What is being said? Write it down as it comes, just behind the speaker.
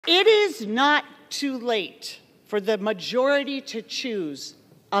It is not too late for the majority to choose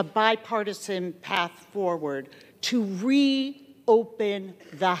a bipartisan path forward to reopen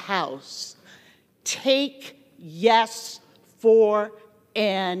the House. Take yes for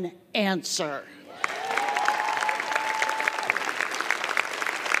an answer.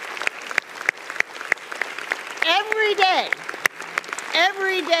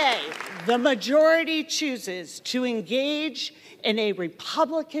 Every day, the majority chooses to engage in a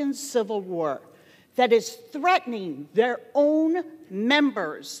Republican civil war that is threatening their own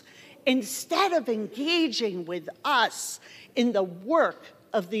members instead of engaging with us in the work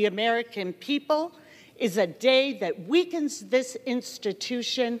of the American people is a day that weakens this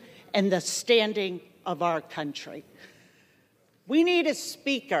institution and the standing of our country. We need a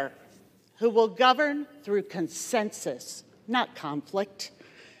speaker who will govern through consensus, not conflict.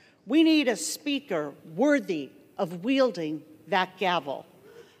 We need a speaker worthy of wielding that gavel,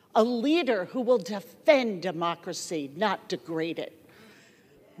 a leader who will defend democracy, not degrade it.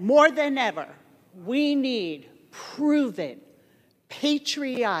 More than ever, we need proven,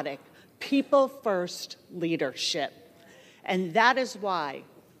 patriotic, people-first leadership. And that is why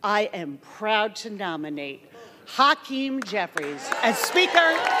I am proud to nominate Hakeem Jefferies as Speaker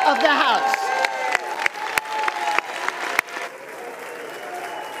of the House.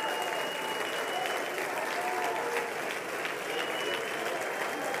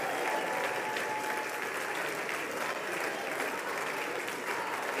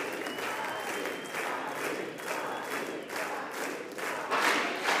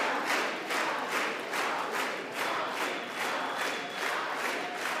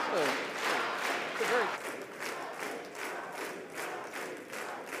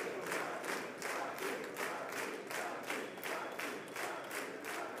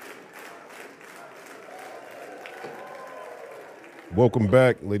 Welcome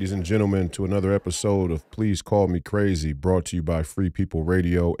back, ladies and gentlemen, to another episode of Please Call Me Crazy, brought to you by Free People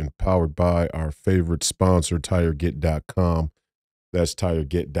Radio and powered by our favorite sponsor, Tireget.com. That's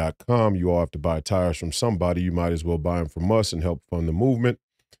Tireget.com. You all have to buy tires from somebody. You might as well buy them from us and help fund the movement,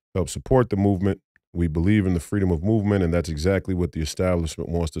 help support the movement. We believe in the freedom of movement, and that's exactly what the establishment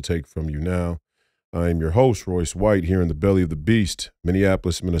wants to take from you now. I am your host, Royce White, here in the belly of the beast,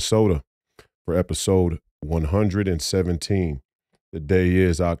 Minneapolis, Minnesota, for episode 117. The day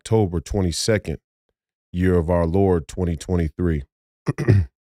is October 22nd, year of our Lord, 2023. And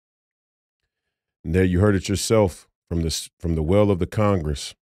there you heard it yourself from the well of the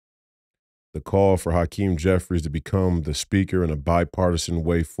Congress, the call for Hakeem Jefferies to become the speaker in a bipartisan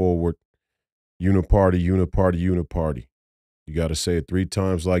way forward. Uniparty, uniparty, uniparty. You got to say it 3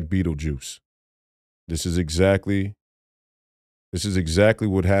 times like Beetlejuice. This is exactly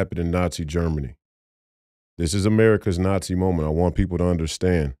what happened in Nazi Germany. This is America's Nazi moment. I want people to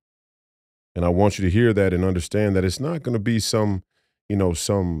understand. And I want you to hear that and understand that it's not going to be some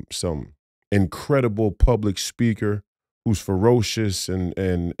incredible public speaker who's ferocious and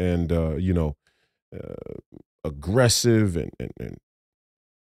aggressive and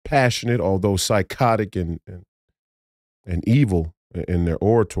passionate, although psychotic and evil in their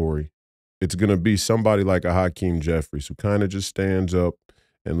oratory. It's going to be somebody like a Hakeem Jefferies who kind of just stands up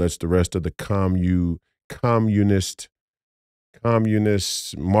and lets the rest of the communists,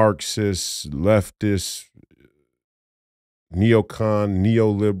 Marxists, leftists, neocon,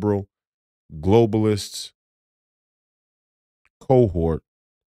 neoliberal, globalists cohort,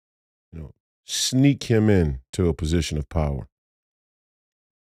 sneak him in to a position of power.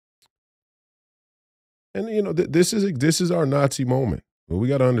 And this is our Nazi moment. Well, we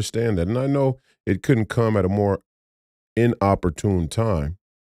got to understand that, and I know it couldn't come at a more inopportune time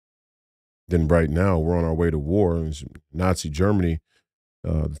than right now. We're on our way to war. And Nazi Germany,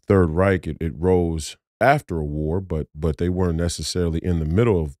 the Third Reich, it rose after a war, but they weren't necessarily in the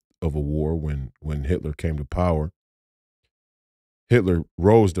middle of a war when Hitler came to power. Hitler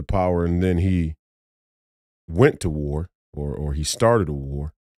rose to power and then he went to war, or he started a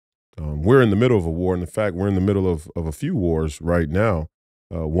war. We're in the middle of a war. And in fact, we're in the middle of a few wars right now.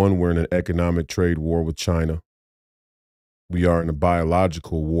 One, we're in an economic trade war with China. We are in a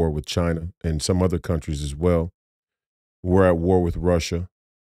biological war with China and some other countries as well. We're at war with Russia.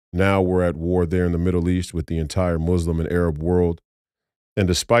 Now we're at war there in the Middle East with the entire Muslim and Arab world. And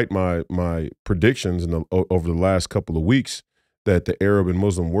despite my predictions over the last couple of weeks that the Arab and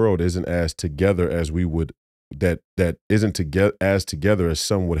Muslim world isn't as together as we would, that isn't as together as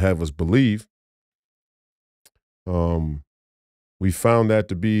some would have us believe, we found that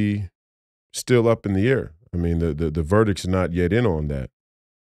to be still up in the air. I mean, the verdict's not yet in on that.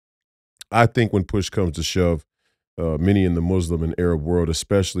 I think when push comes to shove, many in the Muslim and Arab world,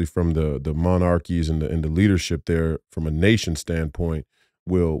 especially from the monarchies and the leadership there, from a nation standpoint,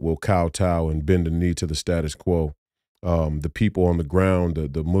 will kowtow and bend the knee to the status quo. The people on the ground,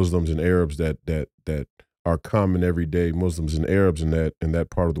 the Muslims and Arabs that are common everyday Muslims and Arabs in that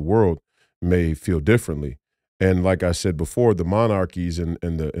part of the world may feel differently. And like I said before, the monarchies and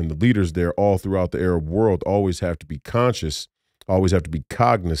the leaders there all throughout the Arab world always have to be conscious, always have to be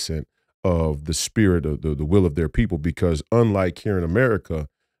cognizant of the spirit of the will of their people, because unlike here in America,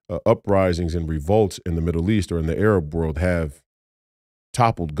 uprisings and revolts in the Middle East or in the Arab world have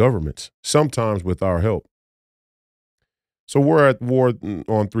toppled governments, sometimes with our help. So we're at war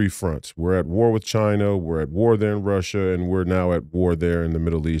on three fronts. We're at war with China, we're at war there in Russia, and we're now at war there in the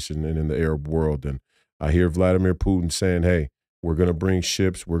Middle East and in the Arab world. And I hear Vladimir Putin saying, "Hey, we're going to bring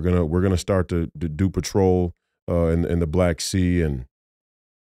ships. We're gonna start to do patrol in the Black Sea." And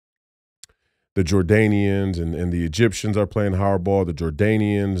the Jordanians and the Egyptians are playing hardball. The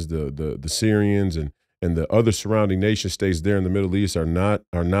Jordanians, the Syrians, and the other surrounding nation states there in the Middle East are not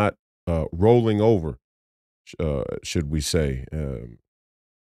rolling over, should we say,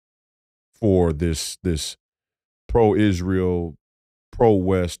 for this pro-Israel,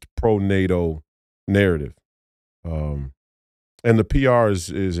 pro-West, pro-NATO narrative. And the PR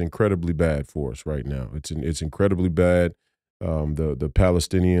is incredibly bad for us right now. It's incredibly bad. The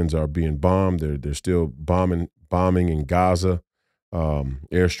Palestinians are being bombed. They're still bombing in Gaza,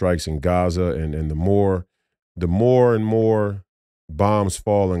 airstrikes in Gaza, and the more and more bombs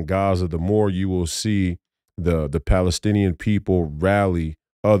fall in Gaza, the more you will see the Palestinian people rally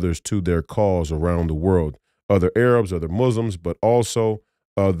others to their cause around the world, other Arabs, other Muslims, but also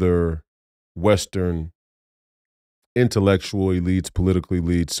other Western intellectual elites, political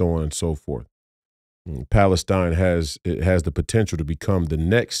elites, so on and so forth. Palestine has the potential to become the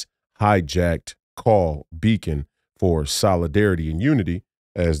next hijacked call beacon for solidarity and unity,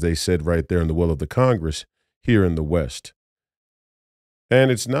 as they said right there in the will of the Congress here in the West.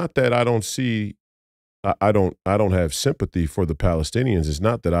 And it's not that I don't see, I don't have sympathy for the Palestinians. It's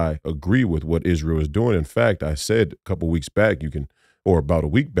not that I agree with what Israel is doing. In fact, I said a couple weeks back, or about a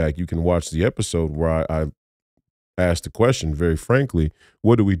week back, you can watch the episode where I asked the question very frankly,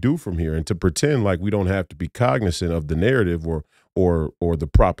 what do we do from here? And to pretend like we don't have to be cognizant of the narrative or the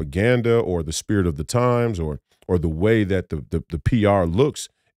propaganda or the spirit of the times or the way that the PR looks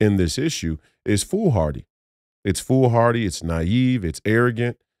in this issue is foolhardy. It's foolhardy. It's naive. It's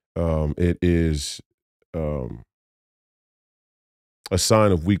arrogant. It is a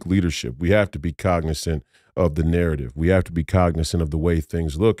sign of weak leadership. We have to be cognizant of the narrative. We have to be cognizant of the way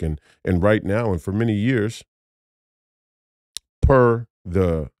things look. And right now, and for many years, per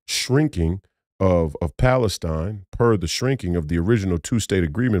the shrinking of Palestine, per the shrinking of the original two-state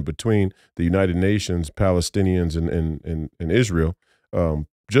agreement between the United Nations, Palestinians, and Israel,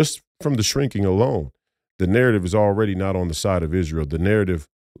 just from the shrinking alone, the narrative is already not on the side of Israel. The narrative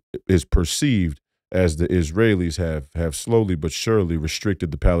is perceived as the Israelis have slowly but surely restricted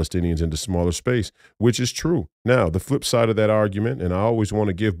the Palestinians into smaller space, which is true. Now, the flip side of that argument, and I always want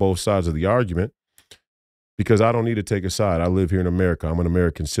to give both sides of the argument, because I don't need to take a side. I live here in America. I'm an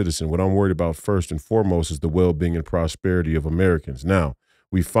American citizen. What I'm worried about first and foremost is the well-being and prosperity of Americans. Now,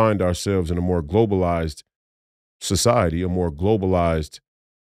 we find ourselves in a more globalized society, a more globalized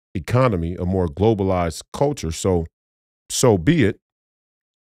economy, a more globalized culture. So be it.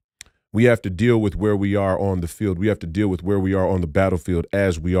 We have to deal with where we are on the field. We have to deal with where we are on the battlefield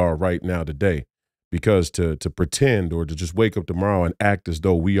as we are right now today. Because to pretend or to just wake up tomorrow and act as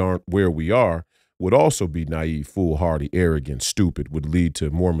though we aren't where we are would also be naive, foolhardy, arrogant, stupid, would lead to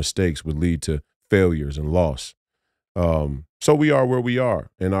more mistakes, would lead to failures and loss. So we are where we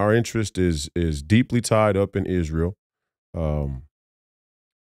are, and our interest is deeply tied up in Israel. Our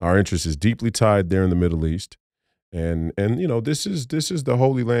interest is deeply tied there in the Middle East, and this is the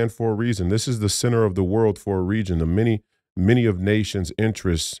Holy Land for a reason. This is the center of the world for a reason. The many of nations'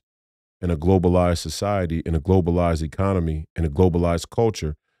 interests in a globalized society, in a globalized economy, in a globalized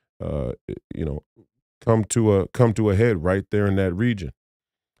culture, come to a head right there in that region.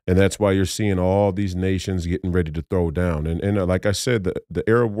 And that's why you're seeing all these nations getting ready to throw down. And like I said, the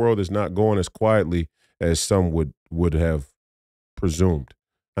Arab world is not going as quietly as some would have presumed.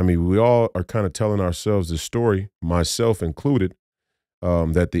 I mean, we all are kind of telling ourselves this story, myself included,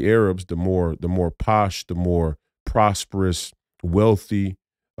 that the Arabs, the more posh, the more prosperous, wealthy,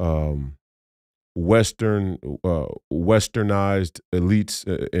 westernized elites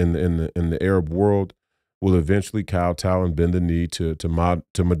in the Arab world will eventually kowtow and bend the knee to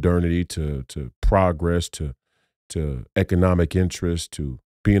modernity, to progress, to economic interest, to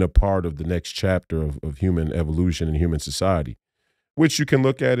being a part of the next chapter of human evolution and human society, which you can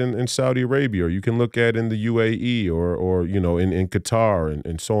look at in Saudi Arabia, or you can look at in the UAE, or in Qatar,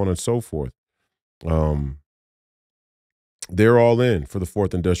 and so on and so forth. Um, they're all in for the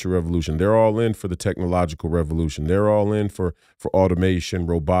fourth industrial revolution. They're all in for the technological revolution. They're all in for automation,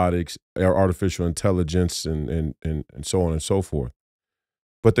 robotics, artificial intelligence, and so on and so forth.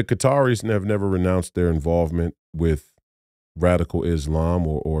 But the Qataris have never renounced their involvement with radical Islam,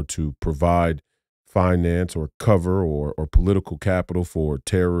 or to provide finance or cover or political capital for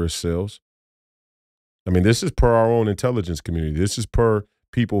terrorist cells. I mean, this is per our own intelligence community. This is per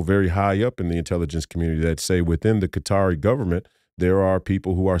people very high up in the intelligence community that say within the Qatari government, there are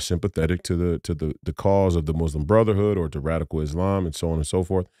people who are sympathetic to the cause of the Muslim Brotherhood or to radical Islam and so on and so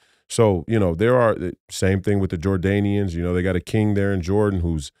forth. So, there are same thing with the Jordanians. They got a king there in Jordan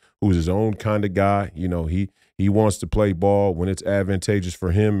who's his own kind of guy. He wants to play ball when it's advantageous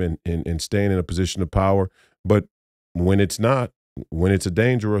for him and staying in a position of power. But when it's not, when it's a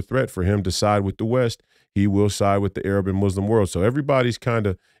danger or a threat for him to side with the West, he will side with the Arab and Muslim world. So everybody's kind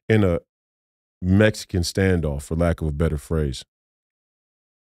of in a Mexican standoff, for lack of a better phrase.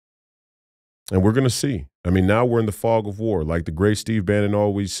 And we're going to see. I mean, now we're in the fog of war. Like the great Steve Bannon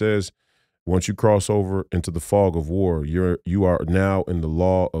always says, once you cross over into the fog of war, you are now in the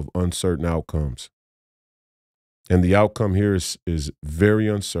law of uncertain outcomes. And the outcome here is very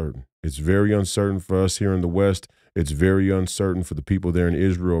uncertain. It's very uncertain for us here in the West. It's very uncertain for the people there in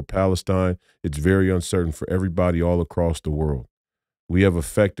Israel or Palestine. It's very uncertain for everybody all across the world. We have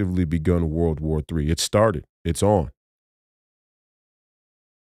effectively begun World War III. It started. It's on.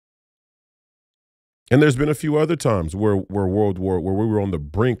 And there's been a few other times where we were on the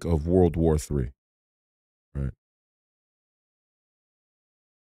brink of World War III. Right?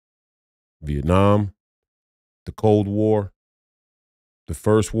 Vietnam, the Cold War, the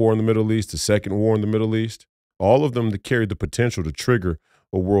first war in the Middle East, the second war in the Middle East, all of them that carried the potential to trigger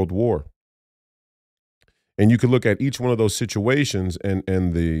a world war. And you could look at each one of those situations and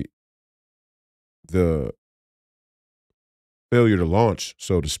the failure to launch,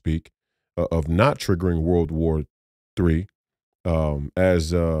 so to speak, of not triggering World War III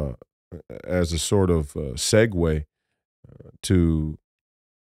as a sort of segue to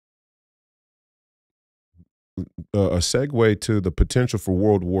the potential for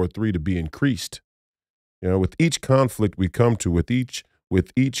World War III to be increased. With each conflict we come to, with each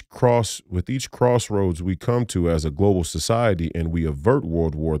crossroads we come to as a global society, and we avert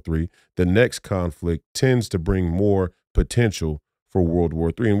World War III, the next conflict tends to bring more potential for World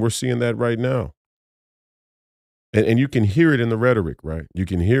War III, and we're seeing that right now. And you can hear it in the rhetoric, right? You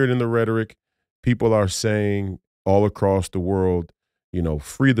can hear it in the rhetoric. People are saying all across the world,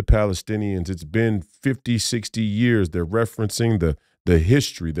 free the Palestinians. It's been 50, 60 years. They're referencing the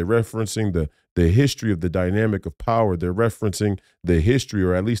history. They're referencing the history of the dynamic of power. They're referencing the history,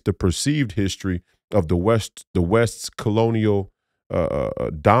 or at least the perceived history, of the West's colonial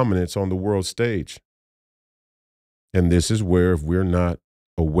dominance on the world stage. And this is where, if we're not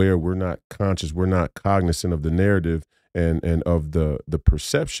aware, we're not conscious, we're not cognizant of the narrative and of the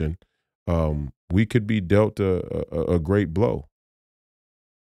perception, we could be dealt a great blow.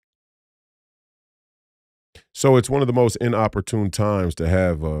 So it's one of the most inopportune times to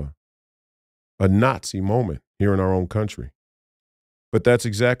have a Nazi moment here in our own country. But that's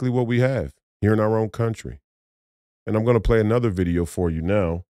exactly what we have here in our own country. And I'm going to play another video for you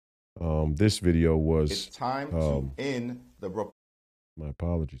now. This video was... It's time to end the... My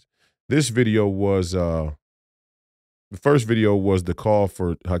apologies. This video was... the first video was the call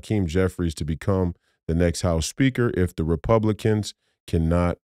for Hakeem Jefferies to become the next House Speaker if the Republicans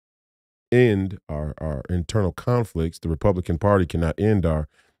cannot end our internal conflicts. The Republican Party cannot end our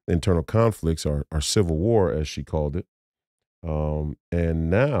internal conflicts, our civil war, as she called it. And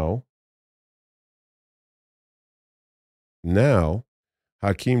now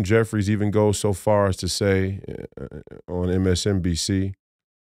Hakeem Jefferies even goes so far as to say on MSNBC,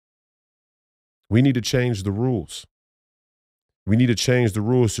 we need to change the rules. We need to change the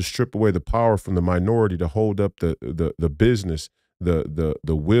rules to strip away the power from the minority to hold up the business, the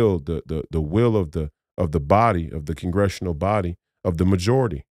will of the body, of the congressional body, of the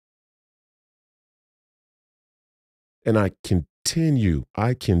majority. And I continue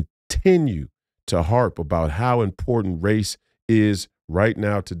to harp about how important race is right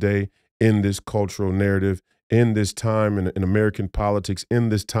now today in this cultural narrative, in this time in American politics, in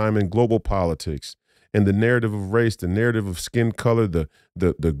this time in global politics. And the narrative of race, the narrative of skin color, the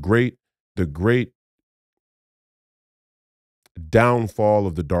great downfall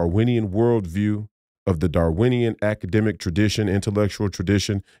of the Darwinian worldview, of the Darwinian academic tradition, intellectual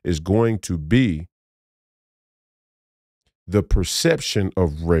tradition, is going to be the perception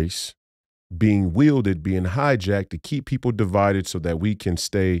of race being wielded, being hijacked to keep people divided so that we can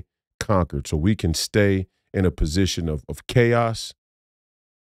stay conquered, so we can stay in a position of chaos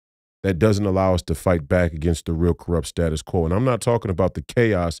that doesn't allow us to fight back against the real corrupt status quo. And I'm not talking about the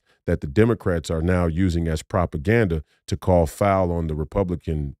chaos that the Democrats are now using as propaganda to call foul on the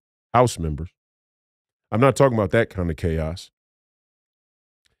Republican House members. I'm not talking about that kind of chaos.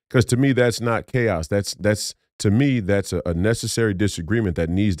 Because to me, that's not chaos. To me, that's a necessary disagreement that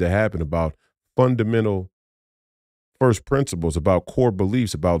needs to happen about fundamental first principles, about core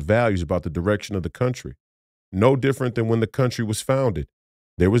beliefs, about values, about the direction of the country. No different than when the country was founded.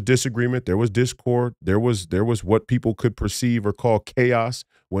 There was disagreement, there was discord, there was what people could perceive or call chaos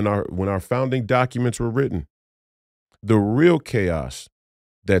when our founding documents were written. The real chaos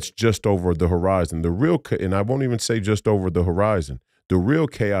that's just over the horizon, and I won't even say just over the horizon, the real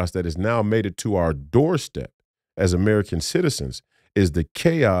chaos that has now made it to our doorstep as American citizens is the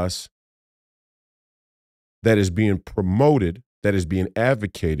chaos that is being promoted, that is being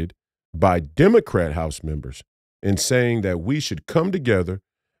advocated by Democrat House members in saying that we should come together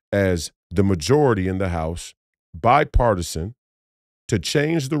as the majority in the House, bipartisan, to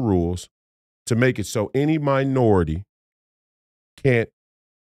change the rules to make it so any minority can't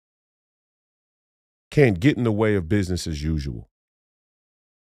get in the way of business as usual,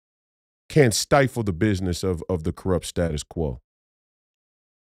 can't stifle the business of the corrupt status quo.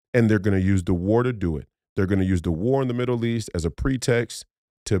 And they're going to use the war to do it. They're going to use the war in the Middle East as a pretext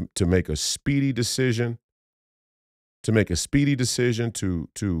to make a speedy decision,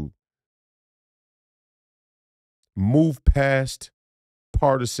 to move past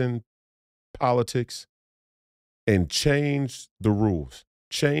partisan politics and change the rules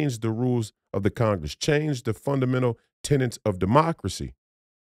of the Congress, change the fundamental tenets of democracy,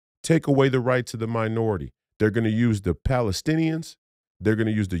 take away the rights of the minority. They're going to use the Palestinians, they're going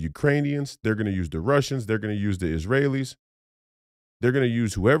to use the Ukrainians, they're going to use the Russians, they're going to use the Israelis, they're going to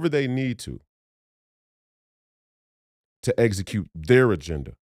use whoever they need to execute their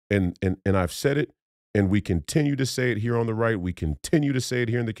agenda. And I've said it, and we continue to say it here on the right. We continue to say it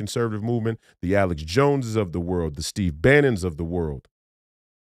here in the conservative movement, the Alex Joneses of the world, the Steve Bannons of the world.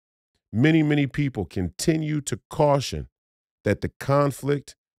 Many, many people continue to caution that the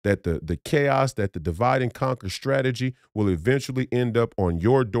conflict, that the chaos, that the divide and conquer strategy will eventually end up on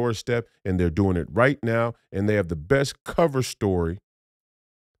your doorstep, and they're doing it right now, and they have the best cover story.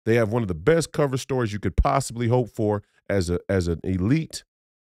 They have one of the best cover stories you could possibly hope for as an elite,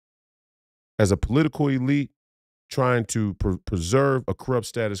 as a political elite trying to preserve a corrupt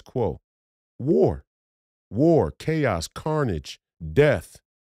status quo. War, chaos, carnage, death,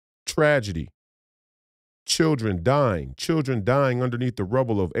 tragedy, children dying underneath the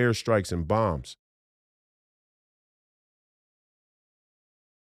rubble of airstrikes and bombs.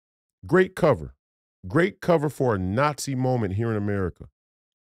 Great cover for a Nazi moment here in America.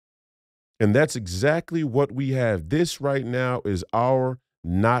 And that's exactly what we have. This right now is our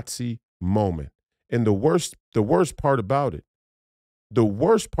Nazi moment. And the worst part about it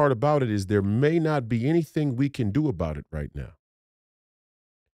is there may not be anything we can do about it right now.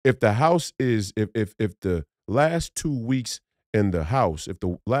 If the House is, if the last 2 weeks in the House, if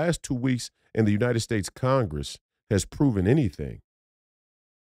the last 2 weeks in the United States Congress has proven anything,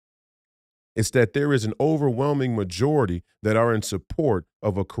 it's that there is an overwhelming majority that are in support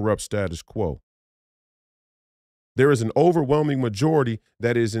of a corrupt status quo. There is an overwhelming majority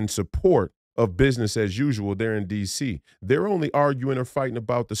that is in support of business as usual there in D.C. They're only arguing or fighting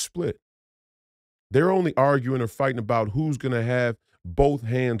about the split. They're only arguing or fighting about who's going to have both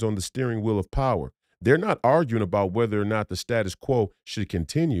hands on the steering wheel of power. They're not arguing about whether or not the status quo should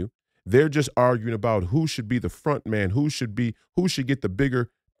continue. They're just arguing about who should be the front man, who should get the bigger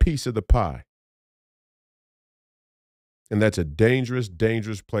piece of the pie. And that's a dangerous,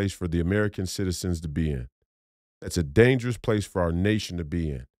 dangerous place for the American citizens to be in. That's a dangerous place for our nation to be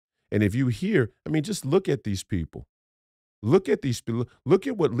in. And if you hear, just look at these people. Look at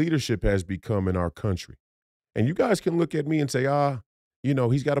what leadership has become in our country. And you guys can look at me and say,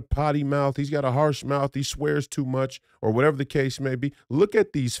 he's got a potty mouth, he's got a harsh mouth, he swears too much, or whatever the case may be. Look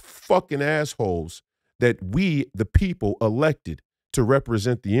at these fucking assholes that we, the people, elected to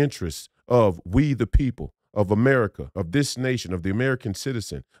represent the interests of we, the people, of America, of this nation, of the American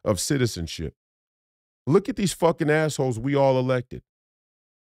citizen, of citizenship. Look at these fucking assholes we all elected.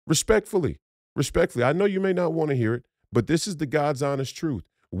 Respectfully. I know you may not want to hear it, but this is the God's honest truth.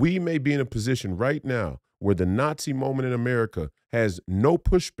 We may be in a position right now where the Nazi moment in America has no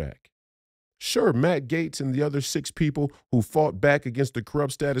pushback. Sure, Matt Gaetz and the other 6 people who fought back against the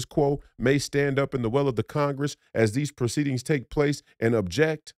corrupt status quo may stand up in the well of the Congress as these proceedings take place and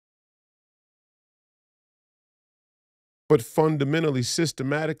object. But fundamentally,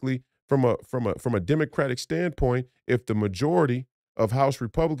 systematically, from a Democratic standpoint, if the majority of House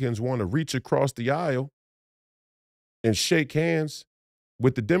Republicans want to reach across the aisle and shake hands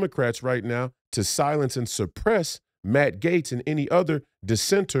with the Democrats right now to silence and suppress Matt Gaetz and any other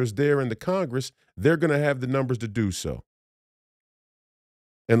dissenters there in the Congress, they're going to have the numbers to do so.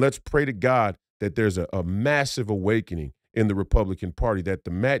 And let's pray to God that there's a massive awakening in the Republican Party, that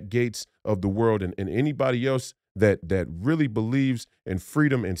the Matt Gaetz of the world and anybody else that really believes in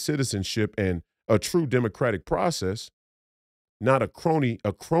freedom and citizenship and a true democratic process, not a crony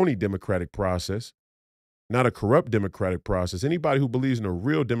democratic process, not a corrupt democratic process. Anybody who believes in a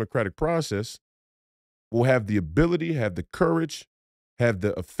real democratic process will have the ability, have the courage, have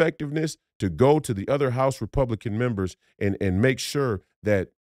the effectiveness to go to the other House Republican members and make sure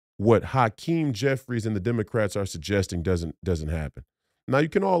that what Hakeem, Jefferies, and the Democrats are suggesting doesn't happen. Now, you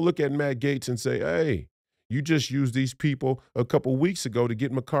can all look at Matt Gaetz and say, hey, you just used these people a couple weeks ago to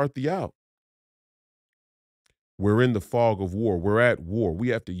get McCarthy out. We're in the fog of war. We're at war. We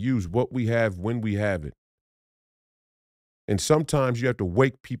have to use what we have when we have it. And sometimes you have to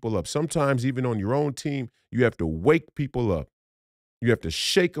wake people up. Sometimes even on your own team, you have to wake people up. You have to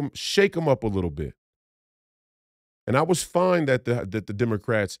shake them up a little bit. And I was fine that the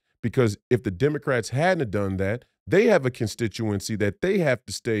Democrats, because if the Democrats hadn't done that, they have a constituency that they have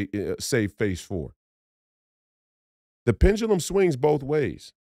to save face for. The pendulum swings both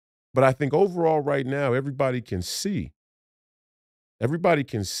ways. But I think overall right now, everybody can see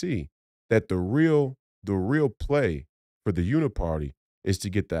that the real play for the uniparty is to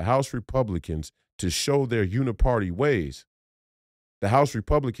get the House Republicans to show their uniparty ways. The House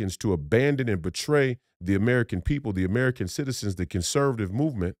Republicans to abandon and betray the American people, the American citizens, the conservative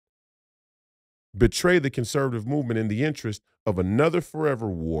movement, betray the conservative movement in the interest of another forever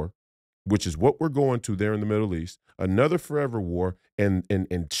war, which is what we're going to there in the Middle East, another forever war, and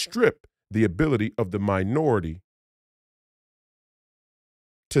strip the ability of the minority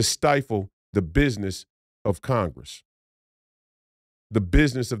to stifle the business of Congress, the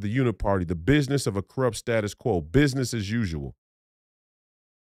business of the uniparty, the business of a corrupt status quo, business as usual.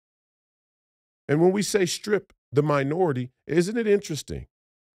 And when we say strip the minority, isn't it interesting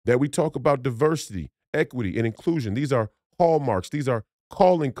that we talk about diversity, equity, and inclusion? These are hallmarks. These are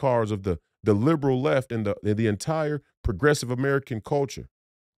calling cards of the liberal left and the entire progressive American culture,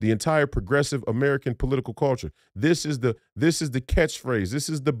 the entire progressive American political culture. This is the catchphrase. This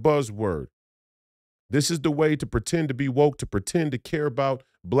is the buzzword. This is the way to pretend to be woke, to pretend to care about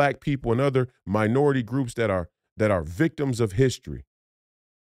black people and other minority groups that are victims of history.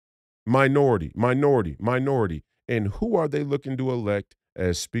 Minority. And who are they looking to elect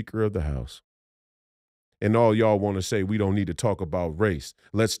as Speaker of the House? And all y'all want to say we don't need to talk about race.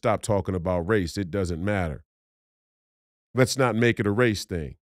 Let's stop talking about race. It doesn't matter. Let's not make it a race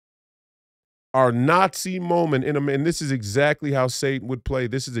thing. Our Nazi moment and this is exactly how Satan would play.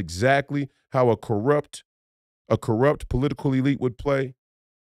 This is exactly how a corrupt political elite would play.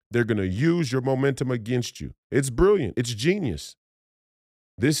 They're going to use your momentum against you. It's brilliant. It's genius.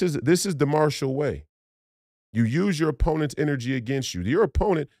 This is the Marshall way. You use your opponent's energy against you. The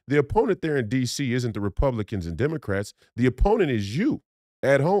opponent there in D.C. isn't the Republicans and Democrats. The opponent is you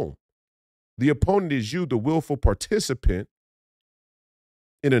at home. The opponent is you, the willful participant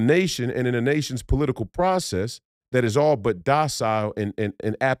in a nation and in a nation's political process that is all but docile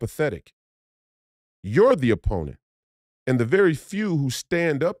and apathetic. You're the opponent. And the very few who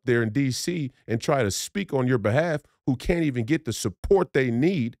stand up there in D.C. and try to speak on your behalf, who can't even get the support they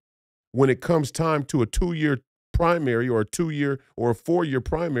need when it comes time to a 2-year primary or a 2-year or a 4-year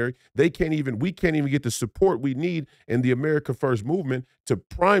primary, we can't even get the support we need in the America First movement to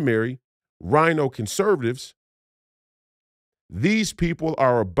primary rhino conservatives. These people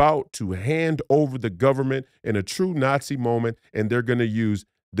are about to hand over the government in a true Nazi moment, and they're going to use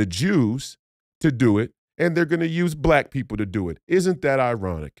the Jews to do it, and they're going to use black people to do it. Isn't that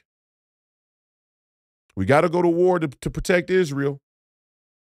ironic? We got to go to war to protect Israel.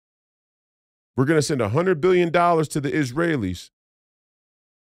 We're going to send $100 billion to the Israelis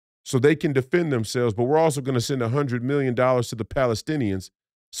so they can defend themselves, but we're also going to send $100 million to the Palestinians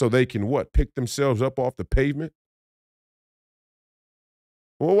so they can what? Pick themselves up off the pavement?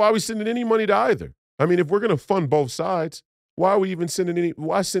 Well, why are we sending any money to either? I mean, if we're going to fund both sides, why are we even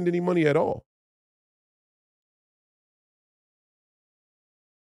why send any money at all?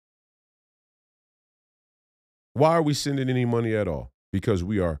 Why are we sending any money at all? Because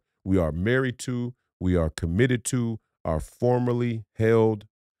we are we are married to, we are committed to, are formally held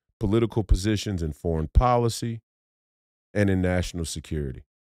political positions in foreign policy and in national security.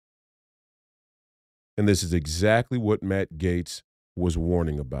 And this is exactly what Matt Gaetz was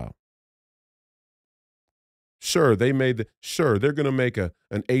warning about. Sure, they're going to make an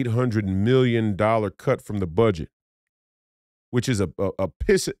 $800 million cut from the budget, which is a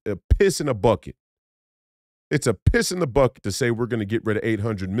piss in a bucket. It's a piss in the bucket to say we're going to get rid of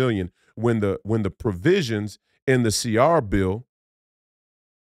 $800 million when the provisions in the CR bill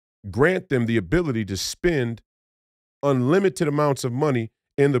grant them the ability to spend unlimited amounts of money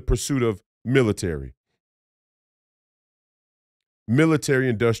in the pursuit of military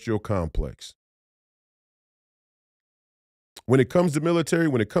industrial complex. When it comes to military,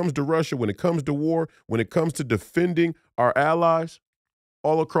 when it comes to Russia, when it comes to war, when it comes to defending our allies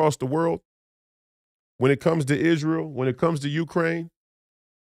all across the world, when it comes to Israel, when it comes to Ukraine,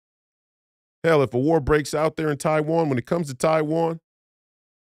 hell, if a war breaks out there in Taiwan, when it comes to Taiwan,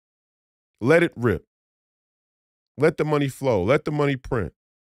 let it rip. Let the money flow. Let the money print.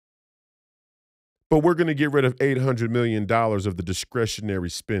 But we're going to get rid of $800 million of the discretionary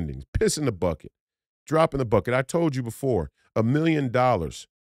spending. Piss in the bucket. Drop in the bucket. I told you before, $1 million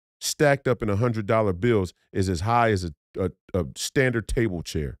stacked up in $100 bills is as high as a standard table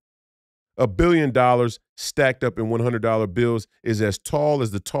chair. $1 billion stacked up in $100 bills is as tall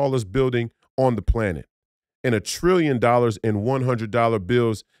as the tallest building on the planet. And $1 trillion in $100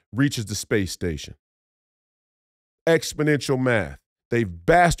 bills reaches the space station. Exponential math. They've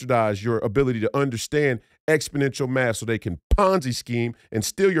bastardized your ability to understand exponential math so they can Ponzi scheme and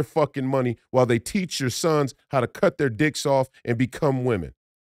steal your fucking money while they teach your sons how to cut their dicks off and become women.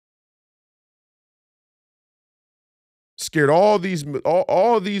 Scared all these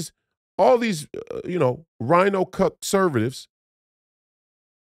rhino conservatives,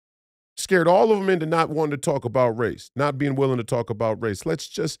 scared all of them into not wanting to talk about race, not being willing to talk about race. Let's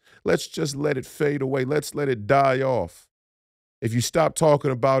just let it fade away. Let's let it die off. If you stop talking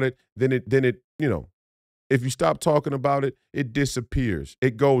about it, then if you stop talking about it, it disappears.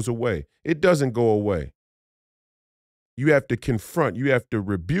 It goes away. It doesn't go away. You have to confront. You have to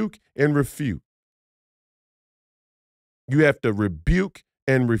rebuke and refute. You have to rebuke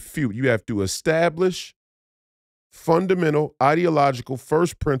and refute. You have to establish fundamental ideological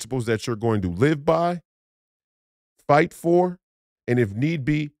first principles that you're going to live by, fight for, and if need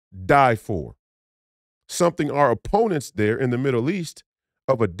be, die for. Something our opponents there in the Middle East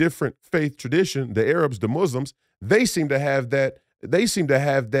of a different faith tradition, the Arabs, the Muslims, they seem to have that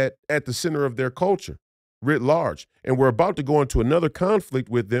at the center of their culture, writ large. And we're about to go into another conflict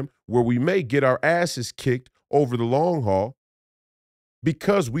with them where we may get our asses kicked over the long haul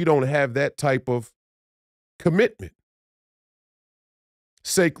because we don't have that type of commitment.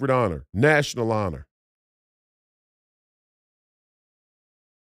 Sacred honor, national honor.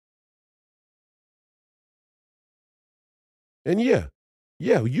 And yeah,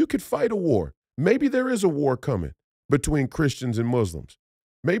 you could fight a war. Maybe there is a war coming between Christians and Muslims.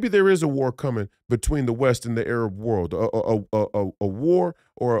 Maybe there is a war coming between the West and the Arab world, a war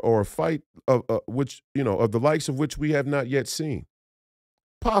or a fight of the likes of which we have not yet seen.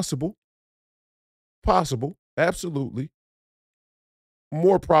 Possible, absolutely.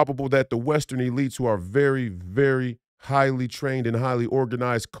 More probable that the Western elites who are very, very highly trained and highly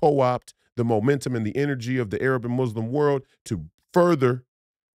organized co-opt the momentum and the energy of the Arab and Muslim world to further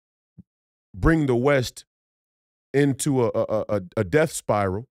bring the West into a death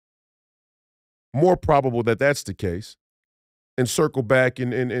spiral. More probable that that's the case. And circle back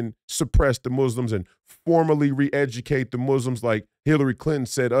and suppress the Muslims and formally re-educate the Muslims like Hillary Clinton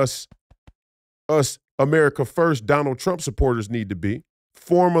said us America First Donald Trump supporters need to be.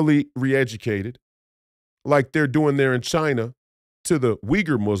 Formally re-educated like they're doing there in China to the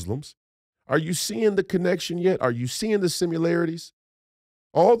Uyghur Muslims. Are you seeing the connection yet? Are you seeing the similarities?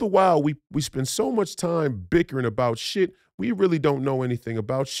 All the while, we spend so much time bickering about shit we really don't know anything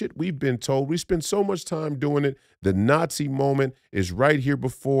about, shit we've been told. We spend so much time doing it. The Nazi moment is right here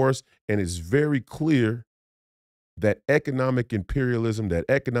before us, and it's very clear that economic imperialism, that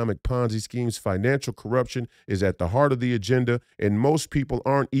economic Ponzi schemes, financial corruption is at the heart of the agenda, and most people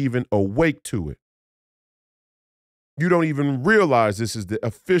aren't even awake to it. You don't even realize this is the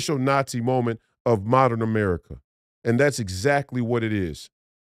official Nazi moment of modern America. And that's exactly what it is.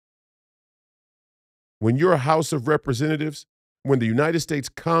 When your House of Representatives, when the United States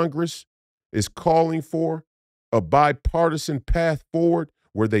Congress is calling for a bipartisan path forward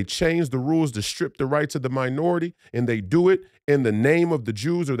where they change the rules to strip the rights of the minority, and they do it in the name of the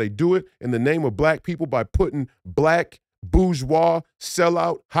Jews, or they do it in the name of black people by putting black bourgeois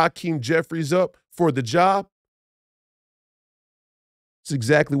sellout Hakeem Jefferies up for the job? It's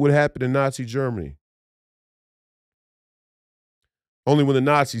exactly what happened in Nazi Germany. Only when the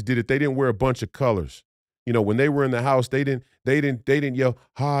Nazis did it, they didn't wear a bunch of colors. You know, when they were in the house, they didn't yell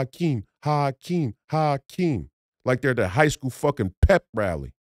Hakeem, Hakeem, Hakeem like they're at the high school fucking pep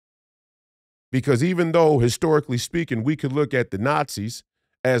rally. Because even though, historically speaking, we could look at the Nazis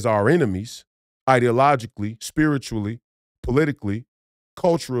as our enemies, ideologically, spiritually, politically,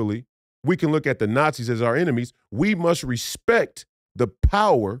 culturally, we can look at the Nazis as our enemies. We must respect the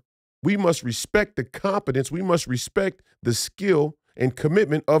power. We must respect the competence. We must respect the skill and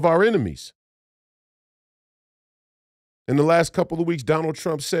commitment of our enemies. In the last couple of weeks, Donald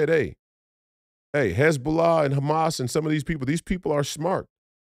Trump said, hey, Hezbollah and Hamas and some of these people are smart.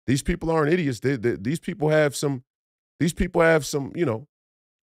 These people aren't idiots. These people have some, you know,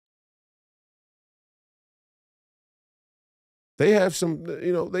 they have some,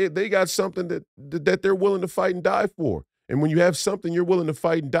 you know, they got something that they're willing to fight and die for. And when you have something you're willing to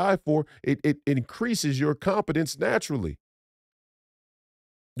fight and die for, it increases your competence naturally.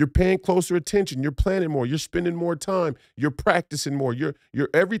 You're paying closer attention. You're planning more. You're spending more time. You're practicing more. Your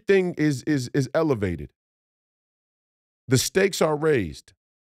everything is elevated. The stakes are raised.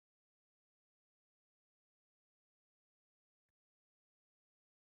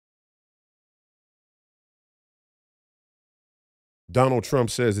 Donald Trump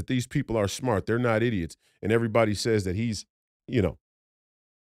says that these people are smart. They're not idiots. And everybody says that he's, you know,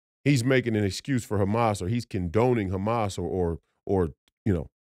 he's making an excuse for Hamas, or he's condoning Hamas, or you know,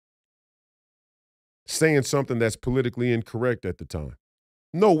 saying something that's politically incorrect at the time.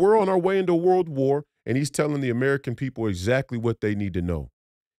 No, we're on our way into a world war, and he's telling the American people exactly what they need to know.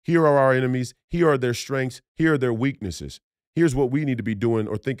 Here are our enemies. Here are their strengths. Here are their weaknesses. Here's what we need to be doing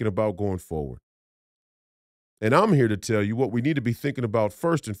or thinking about going forward. And I'm here to tell you what we need to be thinking about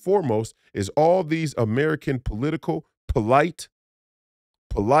first and foremost is all these American political, polite,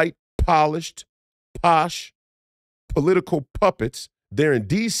 polished, posh, political puppets there in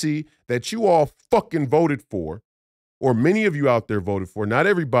D.C. that you all fucking voted for, or many of you out there voted for, not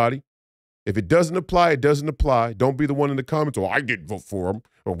everybody. If it doesn't apply, it doesn't apply. Don't be the one in the comments, oh, I didn't vote for him,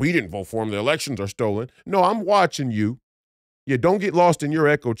 or we didn't vote for him, the elections are stolen. No, I'm watching you. Yeah, don't get lost in your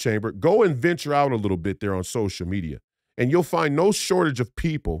echo chamber. Go and venture out a little bit there on social media, and you'll find no shortage of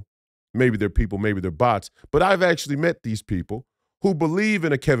people, maybe they're bots, but I've actually met these people who believe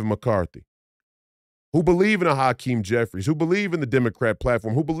in a Kevin McCarthy, who believe in a Hakeem Jefferies, who believe in the Democrat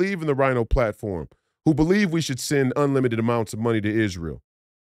platform, who believe in the Rhino platform, who believe we should send unlimited amounts of money to Israel,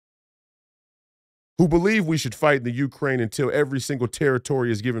 who believe we should fight in the Ukraine until every single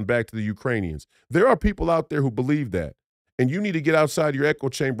territory is given back to the Ukrainians. There are people out there who believe that. And you need to get outside your echo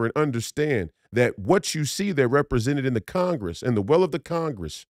chamber and understand that what you see there represented in the Congress and the will of the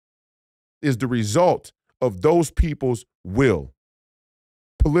Congress is the result of those people's will,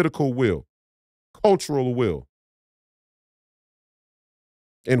 political will, cultural will.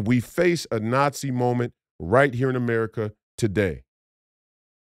 And we face a Nazi moment right here in America today.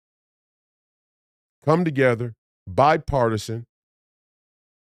 Come together, bipartisan,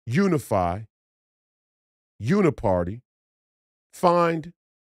 unify, uniparty, find,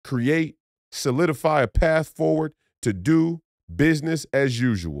 create, solidify a path forward to do business as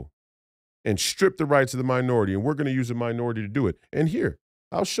usual and strip the rights of the minority. And we're going to use a minority to do it. And here,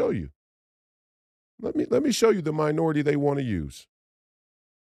 I'll show you. Let me show you the minority they want to use.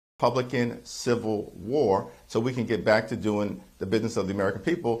 Republican Civil War, so we can get back to doing the business of the American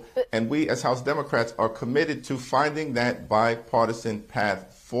people. And we, as House Democrats, are committed to finding that bipartisan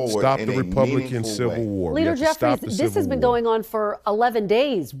path forward. Stop in the Republican Civil War. Leader Jefferies, this has been going on for 11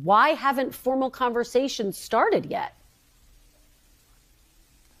 days. Why haven't formal conversations started yet?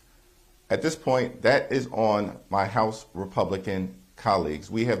 At this point, that is on my House Republican colleagues.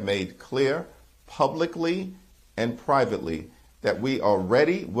 We have made clear publicly and privately that we are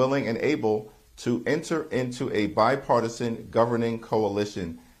ready, willing, and able to enter into a bipartisan governing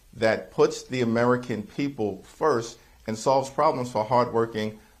coalition that puts the American people first and solves problems for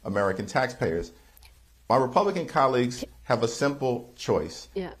hardworking American taxpayers. My Republican colleagues have a simple choice.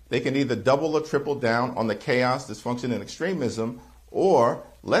 They can either double or triple down on the chaos, dysfunction, and extremism, or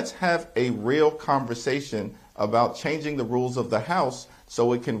let's have a real conversation about changing the rules of the House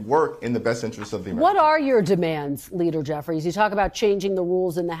so it can work in the best interest of the American. What are your demands, Leader Jefferies? You talk about changing the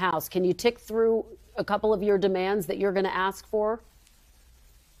rules in the House. Can you tick through a couple of your demands that you're going to ask for?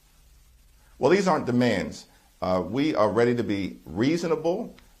 Well, these aren't demands. We are ready to be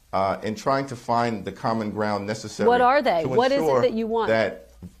reasonable in trying to find the common ground necessary. What are they? To what is it ensure that you want?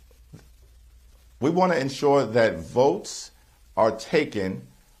 That We want to ensure that votes are taken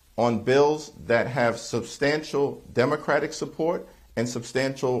on bills that have substantial Democratic support and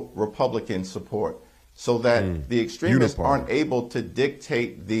substantial Republican support, so that the extremists aren't able to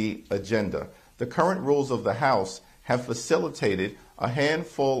dictate the agenda. The current rules of the House have facilitated a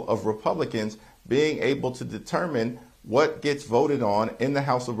handful of Republicans being able to determine what gets voted on in the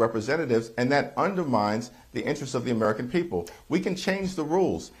House of Representatives, and that undermines the interests of the American people. We can change the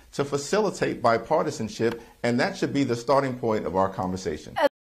rules to facilitate bipartisanship, and that should be the starting point of our conversation.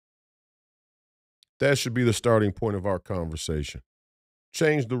 That should be the starting point of our conversation.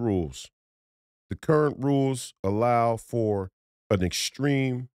 Change the rules. The current rules allow for an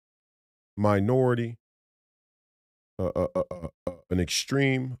extreme minority, an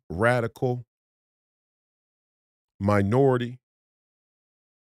extreme radical minority,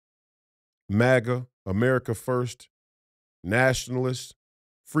 MAGA, America First, nationalists,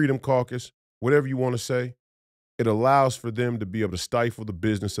 Freedom Caucus, whatever you want to say. It allows for them to be able to stifle the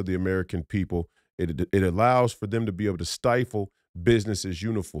business of the American people. It allows for them to be able to stifle business as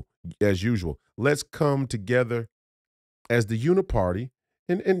usual. Let's come together as the uniparty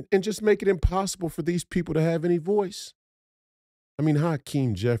and just make it impossible for these people to have any voice. I mean,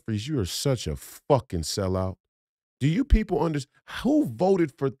 Hakeem Jefferies, you are such a fucking sellout. Do you people understand? Who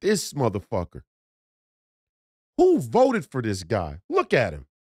voted for this motherfucker? Who voted for this guy? Look at him.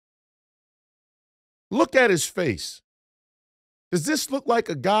 Look at his face. Does this look like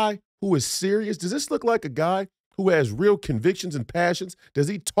a guy who is serious? Does this look like a guy who has real convictions and passions? Does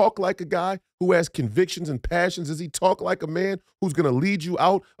he talk like a guy who has convictions and passions? Does he talk like a man who's going to lead you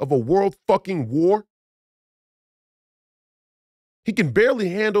out of a world fucking war? He can barely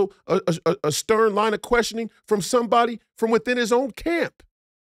handle a stern line of questioning from somebody from within his own camp,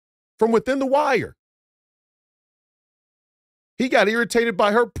 from within the wire. He got irritated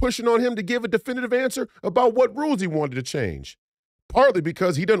by her pushing on him to give a definitive answer about what rules he wanted to change. Partly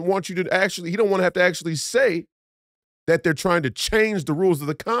because he doesn't want you to he don't want to have to actually say that they're trying to change the rules of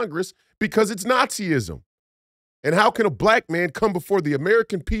the Congress because it's Nazism. And how can a black man come before the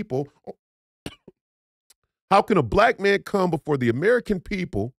American people? How can a black man come before the American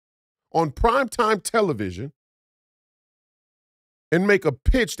people on primetime television and make a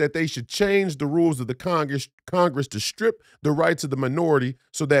pitch that they should change the rules of the Congress to strip the rights of the minority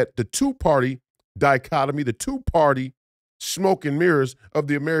so that the two-party dichotomy, the two-party smoke and mirrors of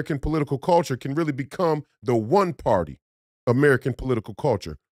the American political culture can really become the one-party American political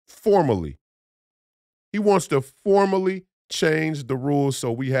culture, formally. He wants to formally change the rules so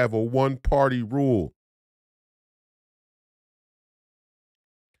we have a one-party rule.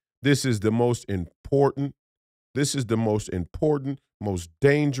 This is the most important, most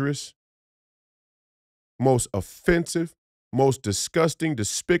dangerous, most offensive, most disgusting,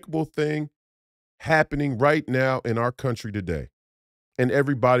 despicable thing happening right now in our country today. And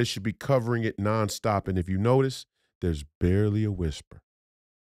everybody should be covering it nonstop. And if you notice, there's barely a whisper.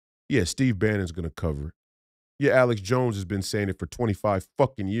 Yeah, Steve Bannon's going to cover it. Yeah, Alex Jones has been saying it for 25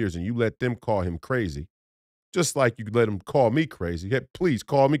 fucking years, and you let them call him crazy. Just like you let him call me crazy. Hey, please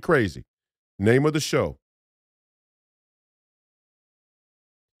call me crazy. Name of the show.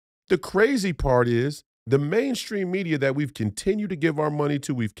 The crazy part is the mainstream media that we've continued to give our money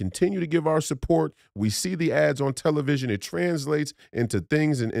to, we've continued to give our support. We see the ads on television. It translates into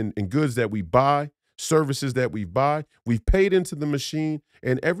things and goods that we buy, services that we buy. We've paid into the machine,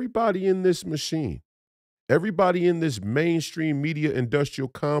 and everybody in this machine, everybody in this mainstream media industrial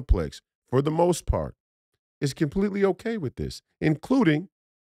complex, for the most part, is completely okay with this, including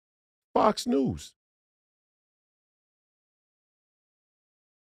Fox News.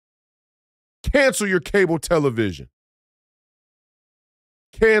 Cancel your cable television.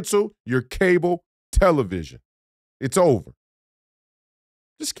 Cancel your cable television. It's over.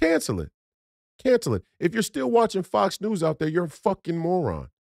 Just cancel it. Cancel it. If you're still watching Fox News out there, you're a fucking moron.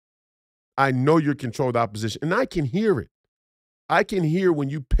 I know you're controlled opposition, and I can hear it. I can hear when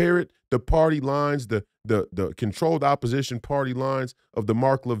you parrot the party lines, the controlled opposition party lines of the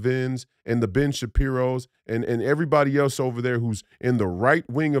Mark Levins and the Ben Shapiros and everybody else over there who's in the right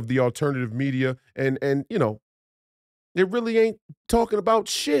wing of the alternative media. And you know, it really ain't talking about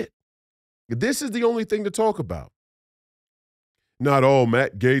shit. This is the only thing to talk about. Not all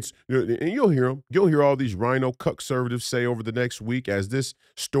Matt Gaetz, and you'll hear them. You'll hear all these rhino conservatives say over the next week as this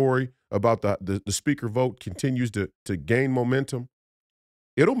story about the speaker vote continues to gain momentum.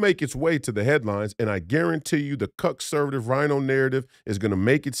 It'll make its way to the headlines, and I guarantee you the conservative rhino narrative is going to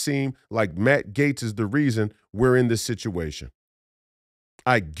make it seem like Matt Gaetz is the reason we're in this situation.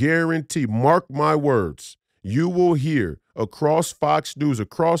 I guarantee, mark my words, you will hear across Fox News,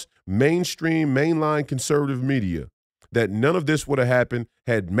 across mainline conservative media, that none of this would have happened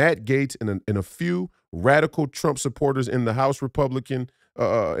had Matt Gaetz and a few radical Trump supporters in the House Republicans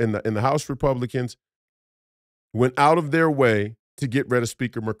went out of their way to get rid of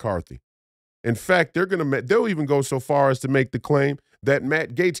Speaker McCarthy. In fact, they'll even go so far as to make the claim that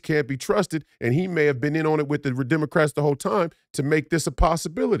Matt Gaetz can't be trusted, and he may have been in on it with the Democrats the whole time to make this a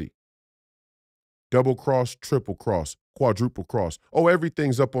possibility. Double cross, triple cross, quadruple cross. Oh,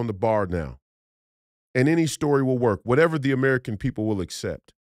 everything's up on the bar now. And any story will work, whatever the American people will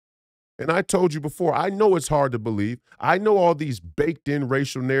accept. And I told you before, I know it's hard to believe. I know all these baked-in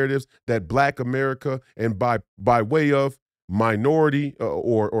racial narratives that Black America and by way of minority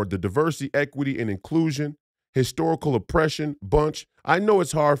or the diversity, equity, and inclusion, historical oppression bunch. I know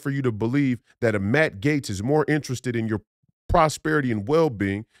it's hard for you to believe that a Matt Gaetz is more interested in your prosperity and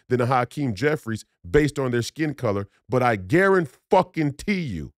well-being than a Hakeem Jefferies based on their skin color, but I guarantee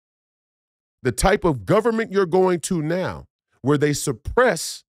you, the type of government you're going to now, where they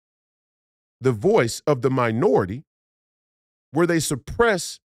suppress the voice of the minority, where they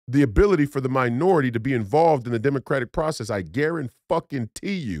suppress the ability for the minority to be involved in the democratic process, I guarantee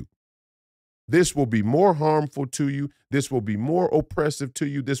you, this will be more harmful to you. This will be more oppressive to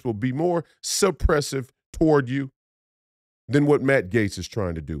you. This will be more suppressive toward you than what Matt Gaetz is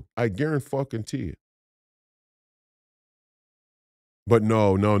trying to do. I guarantee it. But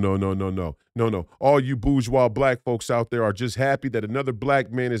no. All you bourgeois Black folks out there are just happy that another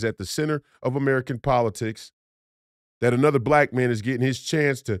Black man is at the center of American politics, that another Black man is getting his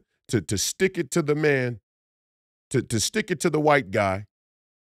chance to stick it to the man, to stick it to the white guy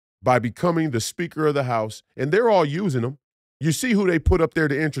by becoming the Speaker of the House, and they're all using him. You see who they put up there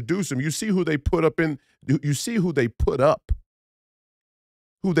to introduce him. You see who they put up as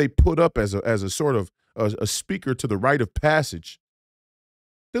a sort of a speaker to the rite of passage.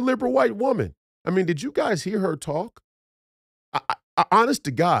 The liberal white woman. I mean, did you guys hear her talk? Honest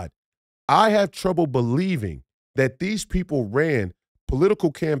to God, I have trouble believing that these people ran political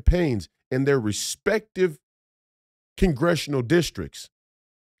campaigns in their respective congressional districts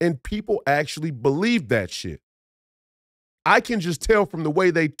and people actually believed that shit. I can just tell from the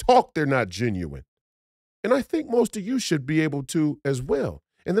way they talk they're not genuine. And I think most of you should be able to as well.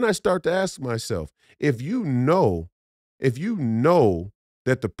 And then I start to ask myself, if you know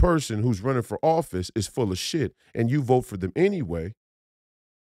that the person who's running for office is full of shit and you vote for them anyway,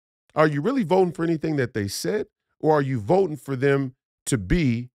 are you really voting for anything that they said, or are you voting for them to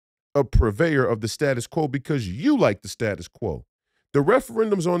be a purveyor of the status quo because you like the status quo? The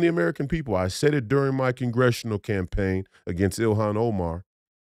referendum's on the American people. I said it during my congressional campaign against Ilhan Omar.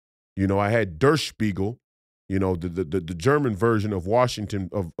 You know, I had Der Spiegel, you know, the German version of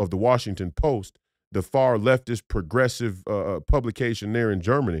the Washington Post, the far leftist progressive publication there in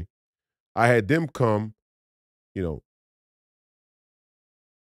Germany. I had them come, you know,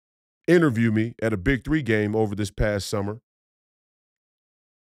 interview me at a Big 3 game over this past summer.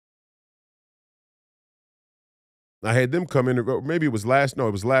 I had them come in, maybe it was last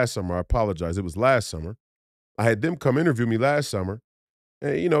summer. I apologize. It was last summer. I had them come interview me last summer.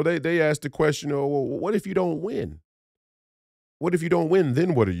 And, you know, they asked the question, oh, well, what if you don't win? What if you don't win?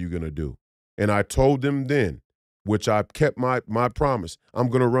 Then what are you going to do? And I told them then, which I kept my promise, I'm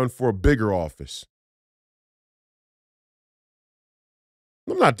going to run for a bigger office.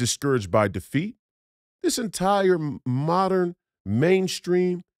 I'm not discouraged by defeat. This entire modern,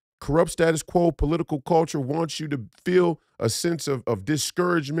 mainstream, corrupt status quo political culture wants you to feel a sense of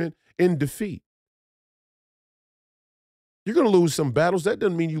discouragement in defeat. You're going to lose some battles. That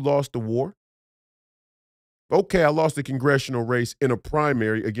doesn't mean you lost the war. Okay, I lost the congressional race in a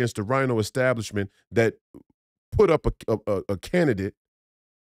primary against a rhino establishment that put up a candidate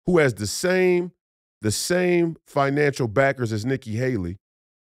who has the same financial backers as Nikki Haley,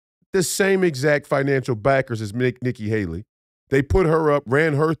 the same exact financial backers as Nikki Haley. They put her up,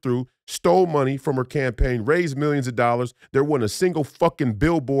 ran her through, stole money from her campaign, raised millions of dollars. There wasn't a single fucking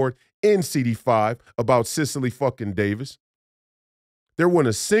billboard in CD5 about Cicely fucking Davis. There wasn't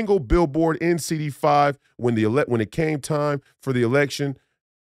a single billboard in CD5 when it came time for the election,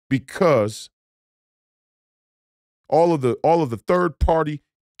 because all of the third-party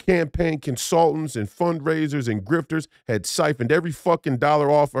campaign consultants and fundraisers and grifters had siphoned every fucking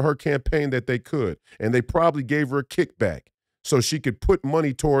dollar off of her campaign that they could, and they probably gave her a kickback so she could put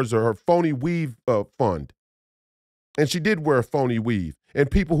money towards her phony weave fund. And she did wear a phony weave. And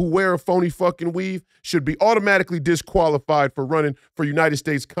people who wear a phony fucking weave should be automatically disqualified for running for United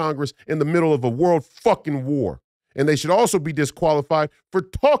States Congress in the middle of a world fucking war. And they should also be disqualified for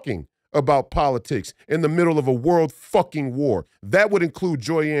talking about politics in the middle of a world fucking war. That would include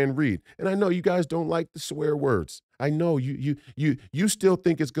Joy-Ann Reid. And I know you guys don't like the swear words. I know you still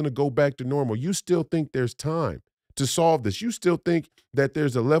think it's going to go back to normal. You still think there's time to solve this. You still think that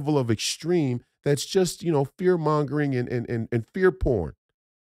there's a level of extreme that's just, fear-mongering and fear porn.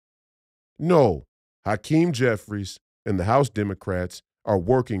 No, Hakeem Jefferies and the House Democrats are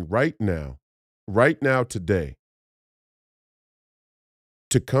working right now today,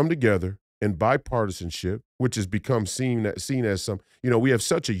 to come together in bipartisanship, which has become seen as some, we have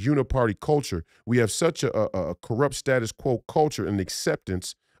such a uniparty culture. We have such a corrupt status quo culture and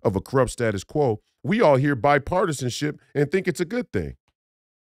acceptance of a corrupt status quo. We all hear bipartisanship and think it's a good thing.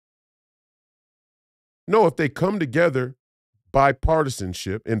 No, if they come together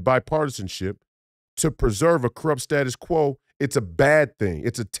bipartisanship to preserve a corrupt status quo, it's a bad thing.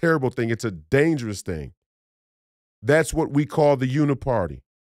 It's a terrible thing. It's a dangerous thing. That's what we call the uniparty.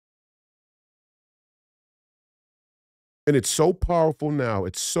 And it's so powerful now.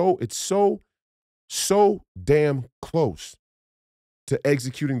 It's so damn close to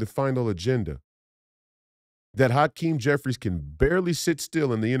executing the final agenda that Hakeem Jefferies can barely sit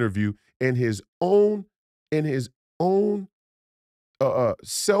still in the interview in his own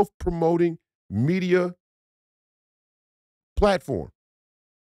self-promoting media platform.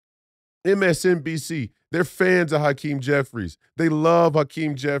 MSNBC, they're fans of Hakeem Jefferies. They love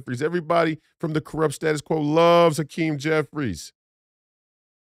Hakeem Jefferies. Everybody from the corrupt status quo loves Hakeem Jefferies.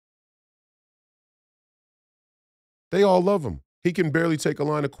 They all love him. He can barely take a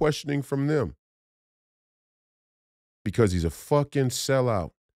line of questioning from them because he's a fucking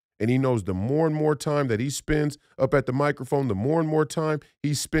sellout. And he knows the more and more time that he spends up at the microphone, the more and more time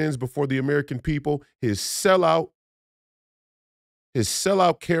he spends before the American people, his sellout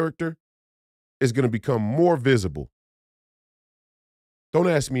character is going to become more visible. Don't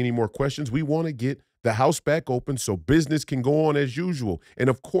ask me any more questions. We want to get the House back open so business can go on as usual. And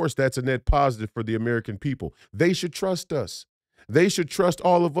of course, that's a net positive for the American people. They should trust us. They should trust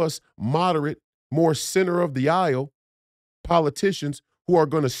all of us moderate, more center of the aisle politicians who are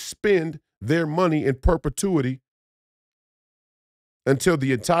going to spend their money in perpetuity until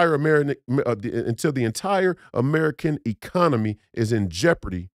the entire American economy is in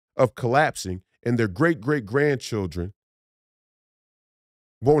jeopardy of collapsing, and their great-great-grandchildren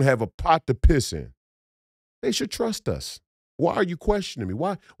won't have a pot to piss in. They should trust us. Why are you questioning me?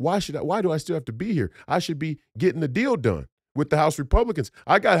 Why do I still have to be here? I should be getting the deal done with the House Republicans.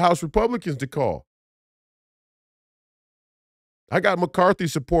 I got House Republicans to call. I got McCarthy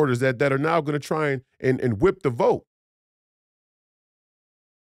supporters that are now going to try and whip the vote.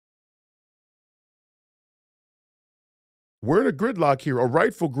 We're in a gridlock here, a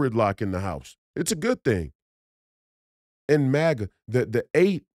rightful gridlock in the House. It's a good thing. And MAGA, the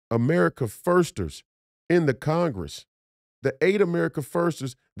 8 America Firsters in the Congress, the 8 America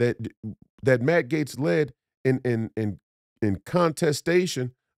Firsters that Matt Gaetz led in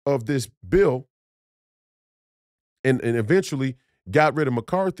contestation of this bill and eventually got rid of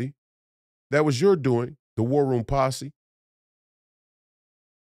McCarthy. That was your doing, the War Room Posse.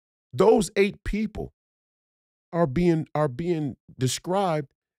 Those 8 people are being described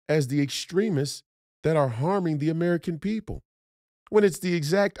as the extremists that are harming the American people, when it's the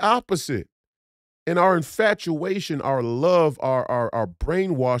exact opposite. And our infatuation, our love, our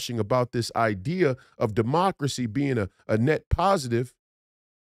brainwashing about this idea of democracy being a net positive,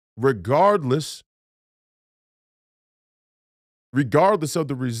 regardless of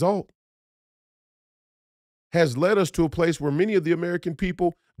the result, has led us to a place where many of the American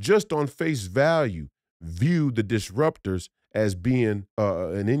people, just on face value, view the disruptors as being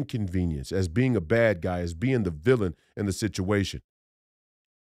an inconvenience, as being a bad guy, as being the villain in the situation.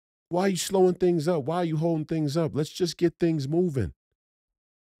 Why are you slowing things up? Why are you holding things up? Let's just get things moving.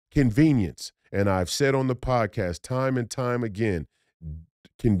 Convenience. And I've said on the podcast time and time again,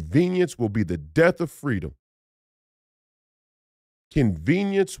 convenience will be the death of freedom.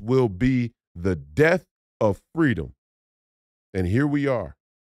 Convenience will be the death of freedom. And here we are.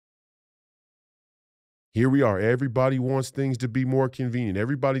 Here we are. Everybody wants things to be more convenient.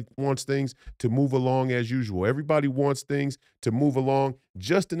 Everybody wants things to move along as usual. Everybody wants things to move along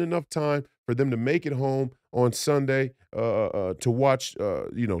just in enough time for them to make it home on Sunday to watch,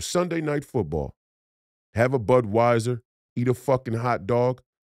 Sunday night football. Have a Budweiser, eat a fucking hot dog.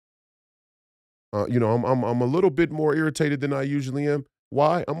 I'm a little bit more irritated than I usually am.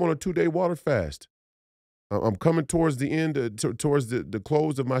 Why? I'm on a 2-day water fast. I'm coming towards the end, towards the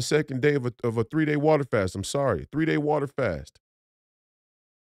close of my second day of a 3-day water fast. I'm sorry, 3-day water fast.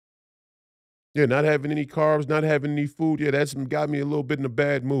 Yeah, not having any carbs, not having any food. Yeah, that's got me a little bit in a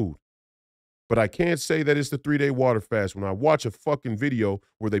bad mood. But I can't say that it's the 3-day water fast when I watch a fucking video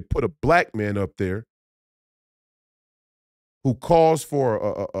where they put a black man up there who calls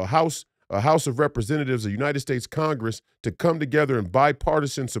for a House of Representatives, a United States Congress, to come together in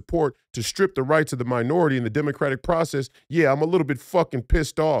bipartisan support to strip the rights of the minority in the democratic process. Yeah, I'm a little bit fucking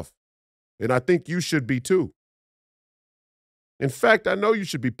pissed off. And I think you should be too. In fact, I know you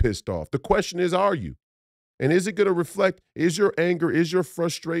should be pissed off. The question is, are you? And is it going to reflect, is your anger, is your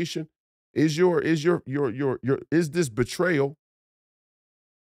frustration, is this betrayal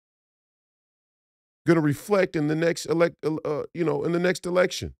going to reflect in the next in the next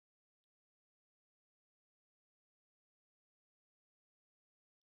election?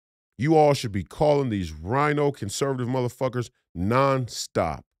 You all should be calling these rhino conservative motherfuckers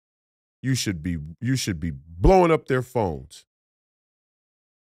nonstop. You should be blowing up their phones.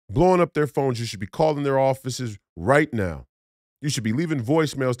 Blowing up their phones. You should be calling their offices right now. You should be leaving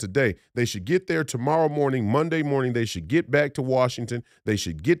voicemails today. They should get there tomorrow morning, Monday morning. They should get back to Washington. They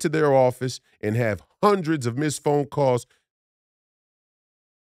should get to their office and have hundreds of missed phone calls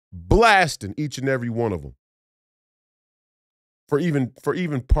blasting each and every one of them for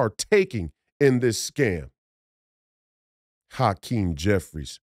even partaking in this scam. Hakeem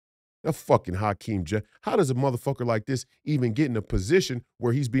Jefferies. That fucking Hakeem Jefferies. How does a motherfucker like this even get in a position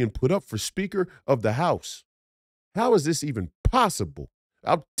where he's being put up for Speaker of the House? How is this even possible?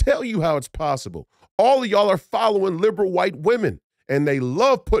 I'll tell you how it's possible. All of y'all are following liberal white women, and they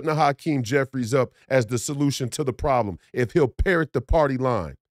love putting a Hakeem Jefferies up as the solution to the problem if he'll parrot the party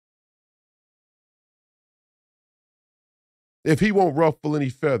line. If he won't ruffle any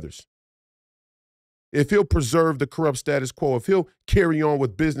feathers. If he'll preserve the corrupt status quo. If he'll carry on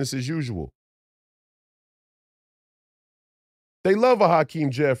with business as usual. They love a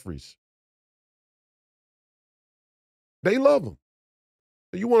Hakeem Jefferies. They love him.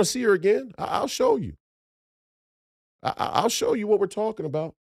 You want to see her again? I'll show you. I'll show you what we're talking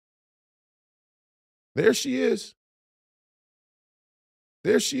about. There she is.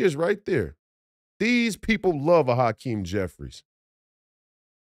 There she is right there. These people love a Hakeem Jefferies.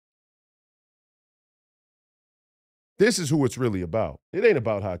 This is who it's really about. It ain't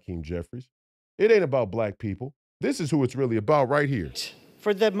about Hakeem Jefferies. It ain't about black people. This is who it's really about right here.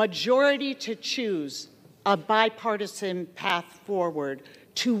 For the majority to choose a bipartisan path forward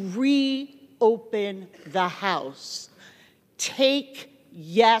to reopen the House. Take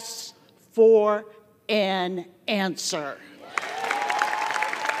yes for an answer.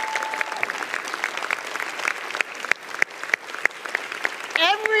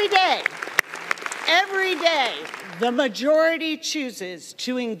 Every day, the majority chooses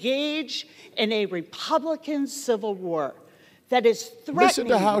to engage in a Republican civil war that is threatening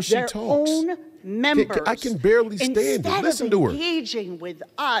their own members. I can barely stand it. Listen to her. Instead of engaging with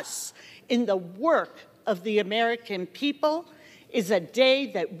us in the work of the American people is a day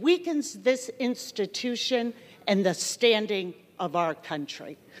that weakens this institution and the standing of our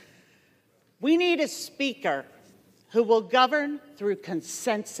country. We need a speaker who will govern through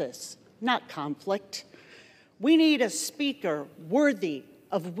consensus, not conflict. We need a speaker worthy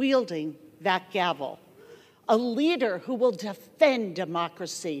of wielding that gavel. A leader who will defend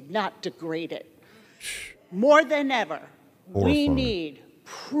democracy, not degrade it. More than ever, we need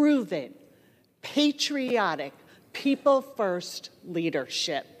proven, patriotic, people-first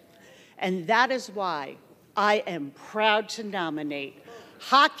leadership. And that is why I am proud to nominate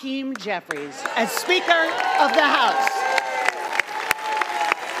Hakeem Jefferies as Speaker of the House.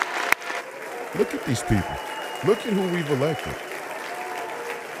 Look at these people. Look at who we've elected.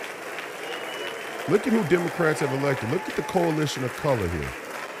 Look at who Democrats have elected. Look at the coalition of color here.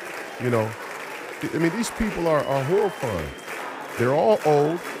 You know, I mean, these people are horrifying. They're all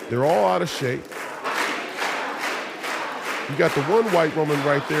old. They're all out of shape. You got the one white woman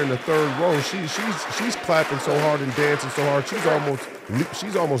right there in the third row. She's clapping so hard and dancing so hard.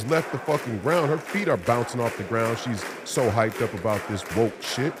 She's almost left the fucking ground. Her feet are bouncing off the ground. She's so hyped up about this woke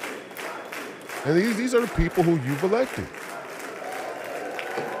shit. And these are the people who you've elected.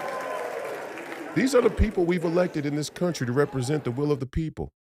 These are the people we've elected in this country to represent the will of the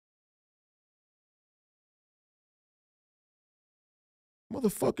people.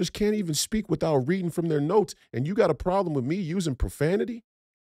 Motherfuckers can't even speak without reading from their notes, and you got a problem with me using profanity?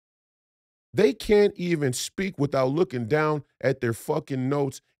 They can't even speak without looking down at their fucking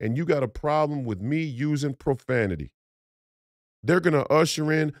notes, and you got a problem with me using profanity. They're going to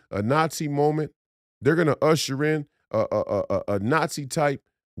usher in a Nazi moment. They're going to usher in a Nazi-type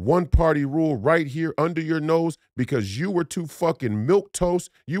one-party rule right here under your nose because you were too fucking milquetoast.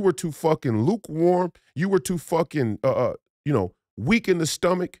 You were too fucking lukewarm. You were too fucking, weak in the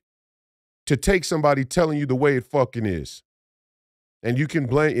stomach to take somebody telling you the way it fucking is. And you can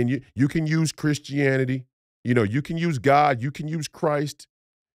blame, and you can use Christianity. You know, you can use God, you can use Christ,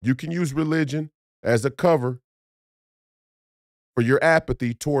 you can use religion as a cover for your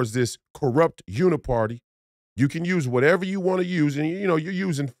apathy towards this corrupt uniparty. You can use whatever you want to use, and you know, you're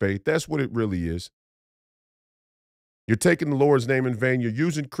using faith. That's what it really is. You're taking the Lord's name in vain. You're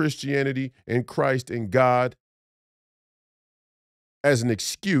using Christianity and Christ and God as an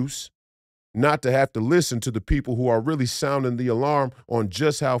excuse not to have to listen to the people who are really sounding the alarm on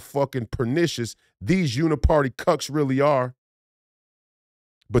just how fucking pernicious these uniparty cucks really are.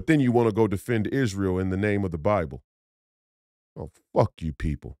 But then you want to go defend Israel in the name of the Bible. Oh, fuck you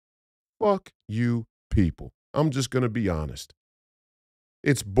people. Fuck you people. I'm just going to be honest.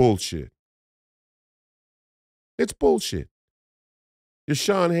 It's bullshit. It's bullshit. Your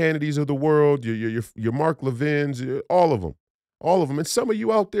Sean Hannitys of the world, your Mark Levins, all of them. All of them. And some of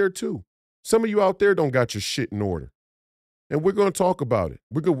you out there too. Some of you out there don't got your shit in order. And we're going to talk about it.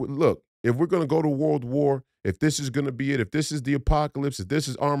 We're going to look, if we're going to go to World War, if this is going to be it, if this is the apocalypse, if this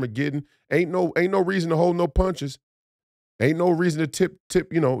is Armageddon, ain't no reason to hold no punches. Ain't no reason to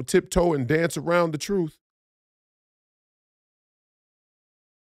tiptoe and dance around the truth.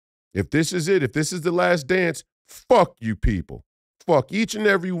 If this is it, if this is the last dance, fuck you people. Fuck each and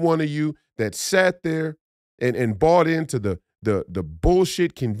every one of you that sat there and bought into the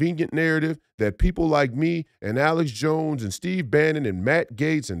bullshit convenient narrative that people like me and Alex Jones and Steve Bannon and Matt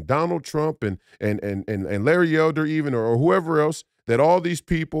Gaetz and Donald Trump and Larry Elder even or whoever else, that all these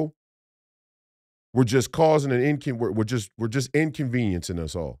people were just causing we're just inconveniencing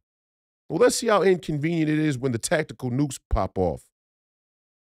us all. Well, let's see how inconvenient it is when the tactical nukes pop off.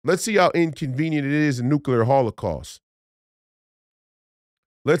 Let's see how inconvenient it is in nuclear holocaust.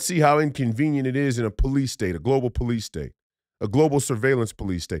 Let's see how inconvenient it is in a police state, a global police state, a global surveillance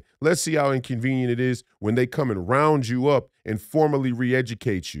police state. Let's see how inconvenient it is when they come and round you up and formally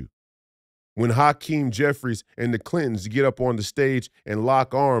re-educate you. When Hakeem, Jefferies, and the Clintons get up on the stage and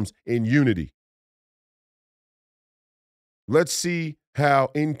lock arms in unity. Let's see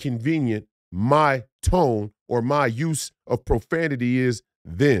how inconvenient my tone or my use of profanity is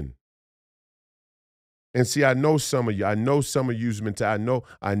then. And see, I know some of you. I know some of you's mentality.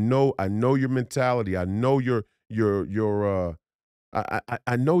 I know your mentality. I know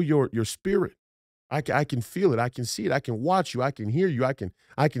I know your spirit. I can feel it. I can see it. I can watch you. I can hear you.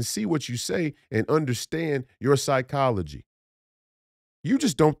 I can see what you say and understand your psychology. You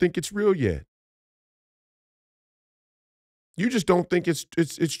just don't think it's real yet. You just don't think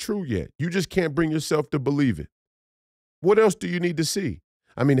it's true yet. You just can't bring yourself to believe it. What else do you need to see?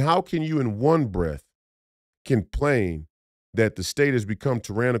 I mean, how can you in one breath complain that the state has become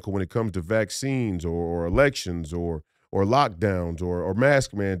tyrannical when it comes to vaccines or elections or lockdowns or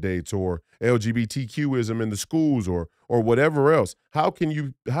mask mandates or LGBTQism in the schools or whatever else? How can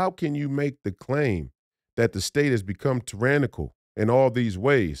you make the claim that the state has become tyrannical in all these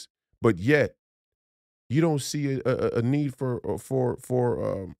ways, but yet you don't see a need for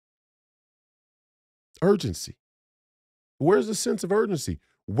urgency? Where's the sense of urgency?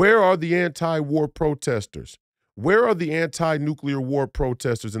 Where are the anti-war protesters? Where are the anti-nuclear war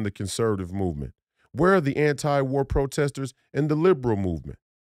protesters in the conservative movement? Where are the anti-war protesters in the liberal movement?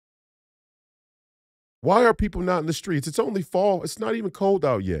 Why are people not in the streets? It's only fall. It's not even cold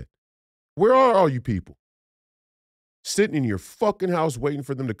out yet. Where are all you people? Sitting in your fucking house waiting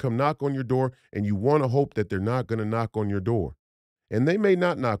for them to come knock on your door, and you want to hope that they're not going to knock on your door. And they may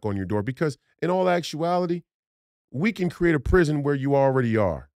not knock on your door because in all actuality, we can create a prison where you already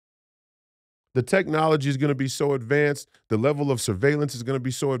are. The technology is going to be so advanced. The level of surveillance is going to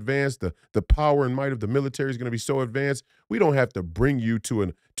be so advanced. The power and might of the military is going to be so advanced. We don't have to bring you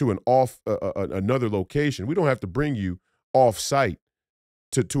to another location. We don't have to bring you off site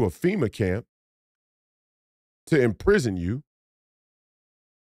to a FEMA camp to imprison you.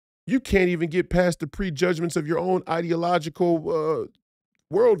 You can't even get past the prejudgments of your own ideological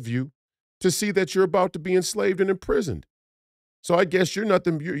worldview to see that you're about to be enslaved and imprisoned. So I guess you're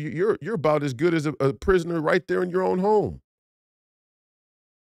nothing. You're about as good as a prisoner right there in your own home.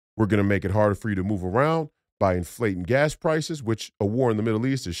 We're going to make it harder for you to move around by inflating gas prices, which a war in the Middle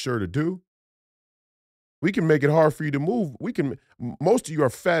East is sure to do. We can make it hard for you to move. Most of you are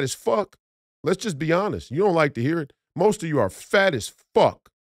fat as fuck. Let's just be honest. You don't like to hear it. Most of you are fat as fuck.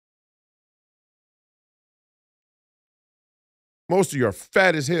 Most of you are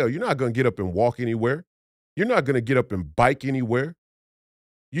fat as hell. You're not going to get up and walk anywhere. You're not going to get up and bike anywhere.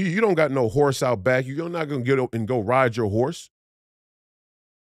 You don't got no horse out back. You're not going to get up and go ride your horse.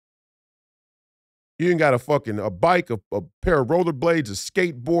 You ain't got a bike, a pair of rollerblades, a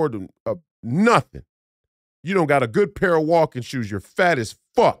skateboard, a Nothing. You don't got a good pair of walking shoes. You're fat as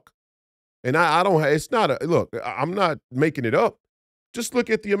fuck. And I don't have, it's not a, look, I'm not making it up. Just look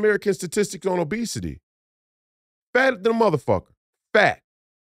at the American statistics on obesity. Fat than a motherfucker. Fat.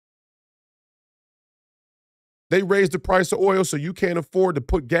 They raised the price of oil so you can't afford to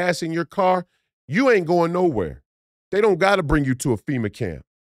put gas in your car. You ain't going nowhere. They don't got to bring you to a FEMA camp.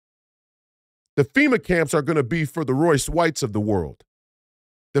 The FEMA camps are going to be for the Royce Whites of the world.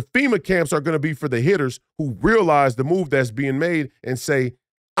 The FEMA camps are going to be for the hitters who realize the move that's being made and say,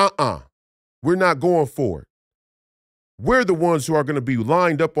 we're not going for it. We're the ones who are going to be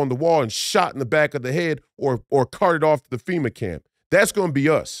lined up on the wall and shot in the back of the head or carted off to the FEMA camp. That's going to be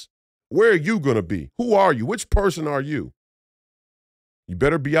us. Where are you going to be? Who are you? Which person are you? You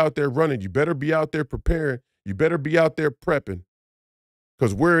better be out there running. You better be out there preparing. You better be out there prepping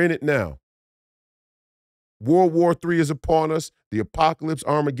because we're in it now. World War III is upon us. The apocalypse,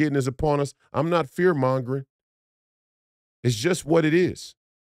 Armageddon is upon us. I'm not fear-mongering. It's just what it is.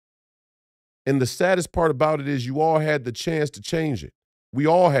 And the saddest part about it is you all had the chance to change it. We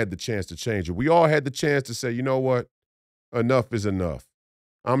all had the chance to change it. We all had the chance to say, you know what? Enough is enough.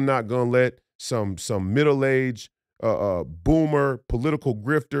 I'm not going to let some middle-aged boomer political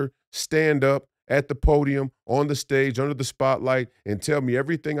grifter stand up at the podium, on the stage, under the spotlight, and tell me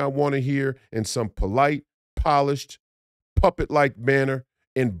everything I want to hear in some polite, polished, puppet-like manner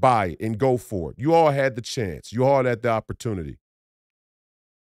and buy it and go for it. You all had the chance. You all had the opportunity.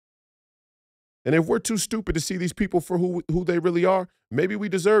 And if we're too stupid to see these people for who they really are, maybe we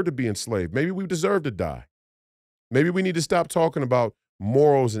deserve to be enslaved. Maybe we deserve to die. Maybe we need to stop talking about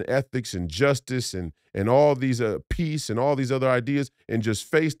morals and ethics and justice and all these peace and all these other ideas and just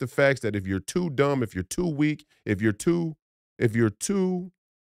face the facts that if you're too dumb, if you're too weak, if you're too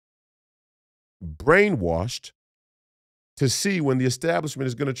brainwashed to see when the establishment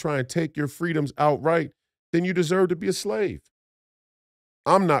is going to try and take your freedoms outright, then you deserve to be a slave.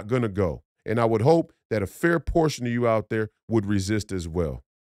 I'm not going to go. And I would hope that a fair portion of you out there would resist as well.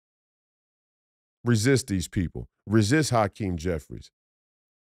 Resist these people. Resist Hakeem Jefferies.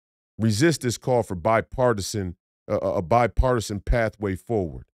 Resist this call for a bipartisan pathway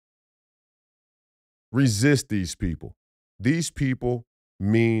forward. Resist these people. These people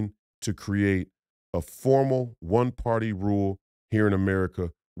mean to create a formal one-party rule here in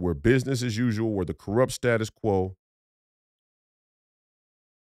America where business as usual, where the corrupt status quo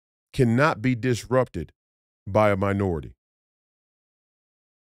cannot be disrupted by a minority.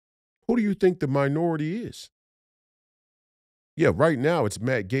 Who do you think the minority is? Yeah, right now it's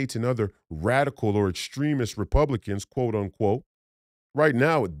Matt Gaetz and other radical or extremist Republicans, quote unquote. Right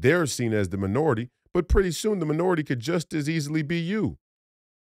now they're seen as the minority, but pretty soon the minority could just as easily be you.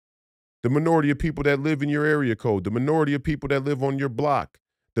 The minority of people that live in your area code, the minority of people that live on your block,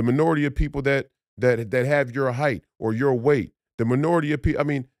 the minority of people that have your height or your weight, the minority of people,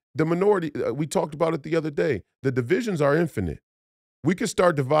 the minority, we talked about it the other day. The divisions are infinite. We could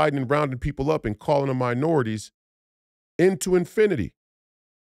start dividing and rounding people up and calling them minorities into infinity.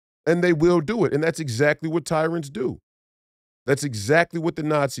 And they will do it. And that's exactly what tyrants do. That's exactly what the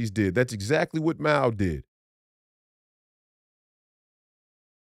Nazis did. That's exactly what Mao did.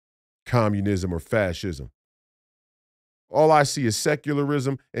 Communism or fascism. All I see is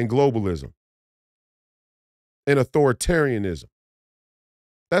secularism and globalism and authoritarianism.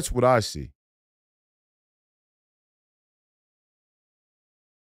 That's what I see.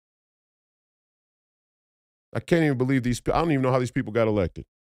 I can't even believe these people. I don't even know how these people got elected.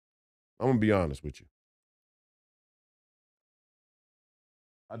 I'm going to be honest with you.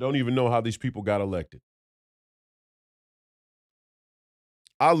 I don't even know how these people got elected.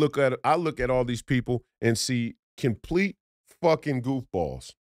 I look at all these people and see complete fucking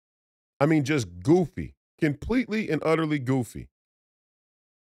goofballs. I mean, just goofy. Completely and utterly goofy.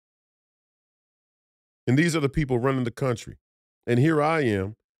 And these are the people running the country. And here I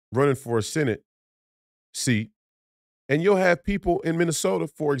am running for a Senate seat. And you'll have people in Minnesota,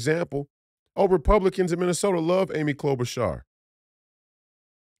 for example, Republicans in Minnesota love Amy Klobuchar.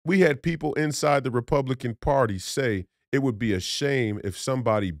 We had people inside the Republican Party say it would be a shame if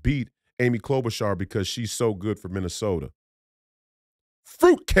somebody beat Amy Klobuchar because she's so good for Minnesota.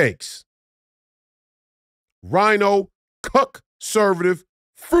 Fruitcakes. Rhino, conservative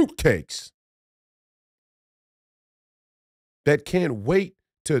fruitcakes that can't wait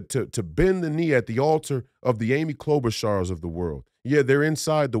to bend the knee at the altar of the Amy Klobuchars of the world. Yeah, they're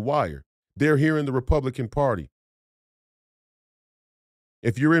inside the wire. They're here in the Republican Party.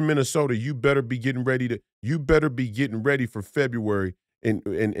 If you're in Minnesota, you better be getting ready for February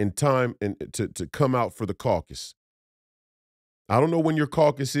in time and to come out for the caucus. I don't know when your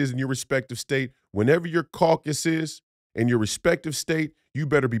caucus is in your respective state. Whenever your caucus is in your respective state, you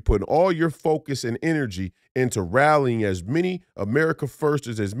better be putting all your focus and energy into rallying as many America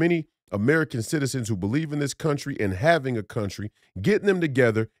Firsters, as many American citizens who believe in this country and having a country, getting them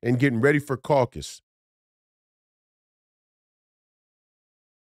together and getting ready for caucus.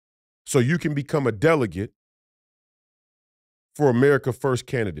 So you can become a delegate for America First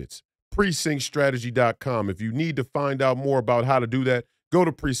candidates. PrecinctStrategy.com. If you need to find out more about how to do that, go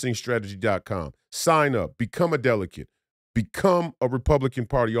to PrecinctStrategy.com. Sign up. Become a delegate. Become a Republican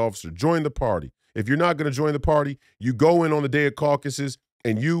Party officer. Join the party. If you're not going to join the party, you go in on the day of caucuses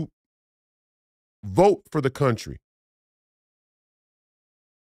and you vote for the country.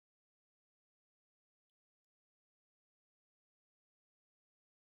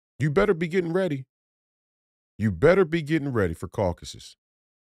 You better be getting ready. You better be getting ready for caucuses.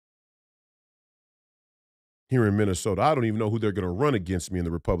 Here in Minnesota, I don't even know who they're going to run against me in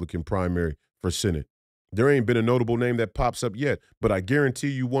the Republican primary for Senate. There ain't been a notable name that pops up yet, but I guarantee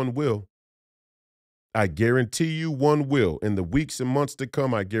you one will. I guarantee you one will. In the weeks and months to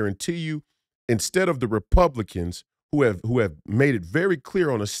come, I guarantee you, instead of the Republicans who have made it very clear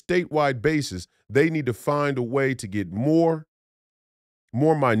on a statewide basis, they need to find a way to get more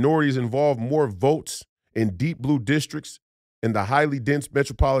minorities involved, more votes in deep blue districts in the highly dense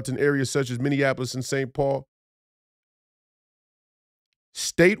metropolitan areas such as Minneapolis and St. Paul.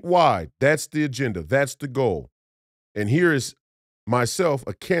 Statewide, that's the agenda. That's the goal. And here is myself,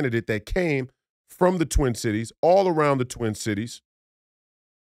 a candidate that came from the Twin Cities, all around the Twin Cities,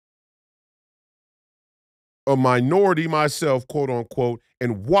 a minority myself, quote unquote,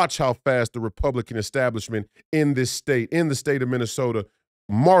 and watch how fast the Republican establishment in this state, in the state of Minnesota,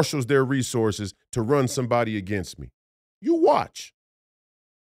 marshals their resources to run somebody against me. You watch.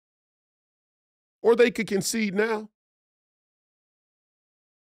 Or they could concede now.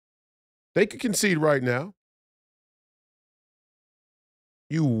 They could concede right now.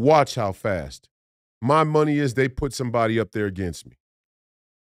 You watch how fast. My money is they put somebody up there against me.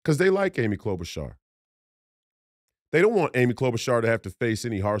 Because they like Amy Klobuchar. They don't want Amy Klobuchar to have to face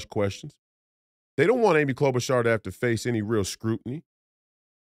any harsh questions. They don't want Amy Klobuchar to have to face any real scrutiny.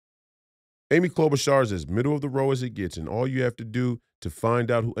 Amy Klobuchar is as middle of the row as it gets, and all you have to do to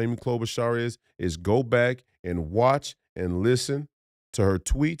find out who Amy Klobuchar is go back and watch and listen to her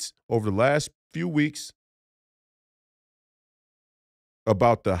tweets over the last few weeks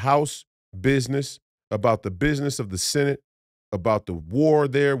about the House business, about the business of the Senate, about the war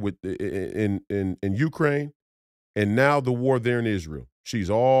there in Ukraine, and now the war there in Israel. She's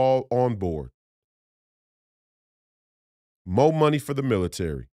all on board. More money for the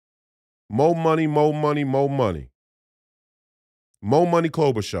military. More money, more money, more money. More money,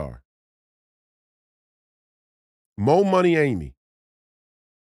 Klobuchar. More money, Amy.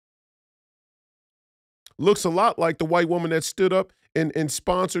 Looks a lot like the white woman that stood up and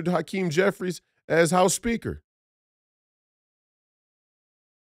sponsored Hakeem Jefferies as House Speaker.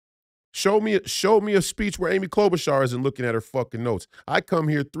 Show me a speech where Amy Klobuchar isn't looking at her fucking notes. I come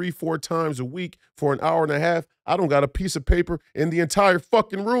here 3-4 times a week for an hour and a half. I don't got a piece of paper in the entire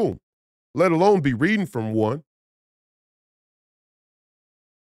fucking room, let alone be reading from one.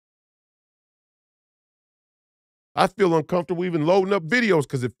 I feel uncomfortable even loading up videos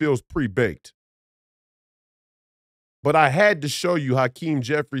because it feels pre-baked. But I had to show you Hakeem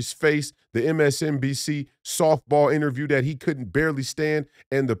Jefferies' face, the MSNBC softball interview that he couldn't barely stand,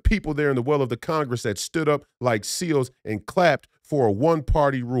 and the people there in the well of the Congress that stood up like seals and clapped for a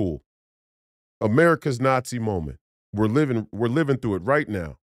one-party rule. America's Nazi moment. We're living through it right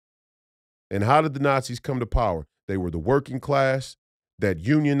now. And how did the Nazis come to power? They were the working class that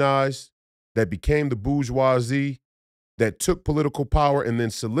unionized, that became the bourgeoisie, that took political power and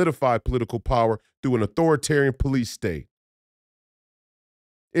then solidified political power through an authoritarian police state.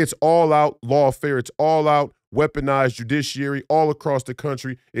 It's all out lawfare. It's all out weaponized judiciary all across the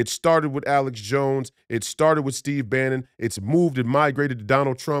country. It started with Alex Jones. It started with Steve Bannon. It's moved and migrated to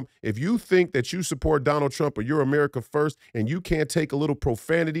Donald Trump. If you think that you support Donald Trump or you're America First and you can't take a little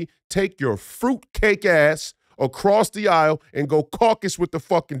profanity, take your fruitcake ass across the aisle and go caucus with the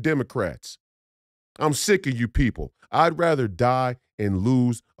fucking Democrats. I'm sick of you people. I'd rather die and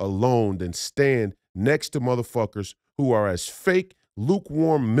lose alone than stand next to motherfuckers who are as fake,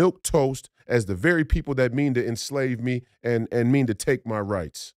 lukewarm milk toast as the very people that mean to enslave me and mean to take my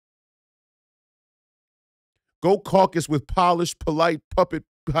rights. Go caucus with polished, polite puppet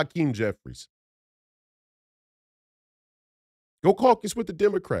Hakeem Jefferies. Go caucus with the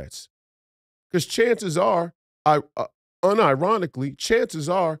Democrats. Because chances are, unironically, chances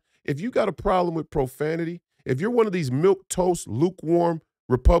are, if you got a problem with profanity, if you're one of these milquetoast, lukewarm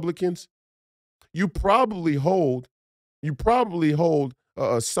Republicans, you probably hold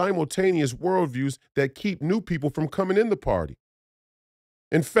simultaneous worldviews that keep new people from coming in the party.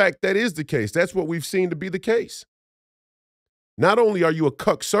 In fact, that is the case. That's what we've seen to be the case. Not only are you a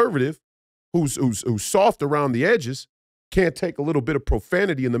cuck-servative who's soft around the edges, can't take a little bit of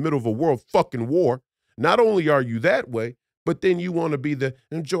profanity in the middle of a world fucking war, not only are you that way, but then you want to be the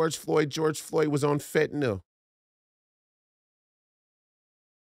George Floyd was on fentanyl.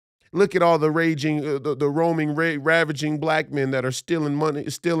 Look at all the raging, the roaming, ravaging black men that are stealing money,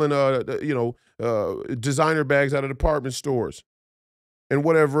 stealing, designer bags out of department stores and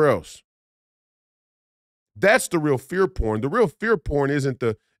whatever else. That's the real fear porn. The real fear porn isn't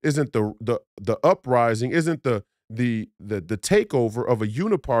the uprising, isn't the takeover of a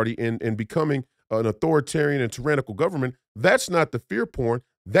uniparty and becoming an authoritarian and tyrannical government. That's not the fear porn.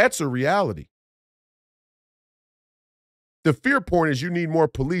 That's a reality. The fear porn is you need more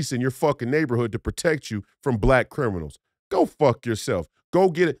police in your fucking neighborhood to protect you from black criminals. Go fuck yourself. Go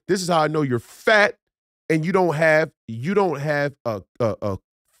get it. This is how I know you're fat and you don't have a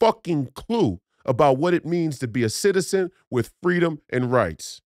fucking clue about what it means to be a citizen with freedom and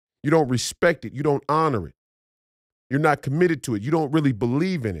rights. You don't respect it. You don't honor it. You're not committed to it. You don't really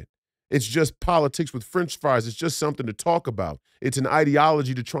believe in it. It's just politics with French fries. It's just something to talk about. It's an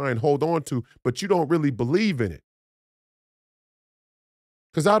ideology to try and hold on to, but you don't really believe in it.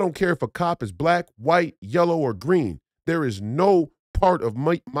 Because I don't care if a cop is black, white, yellow, or green. There is no part of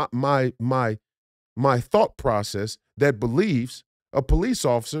my thought process that believes a police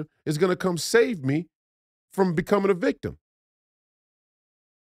officer is going to come save me from becoming a victim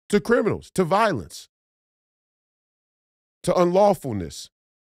to criminals, to violence, to unlawfulness,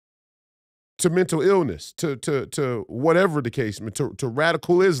 to mental illness, to whatever the case, to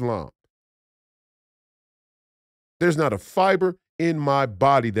radical Islam. There's not a fiber in my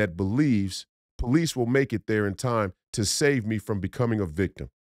body that believes police will make it there in time to save me from becoming a victim.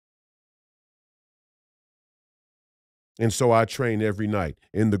 And so I train every night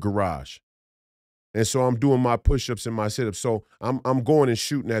in the garage. And so I'm doing my push-ups and my sit-ups. So I'm going and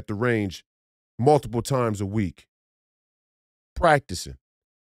shooting at the range multiple times a week, practicing.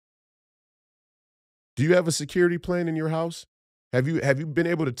 Do you have a security plan in your house? Have you been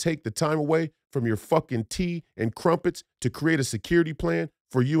able to take the time away from your fucking tea and crumpets to create a security plan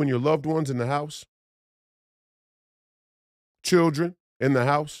for you and your loved ones in the house? Children in the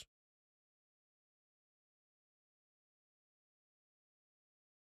house?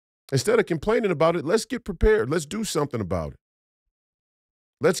 Instead of complaining about it, let's get prepared. Let's do something about it.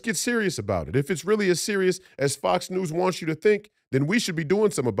 Let's get serious about it. If it's really as serious as Fox News wants you to think, then we should be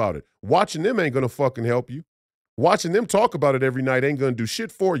doing something about it. Watching them ain't going to fucking help you. Watching them talk about it every night ain't going to do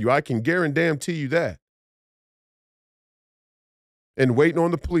shit for you. I can guarantee you that. And waiting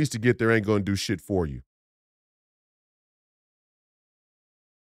on the police to get there ain't going to do shit for you.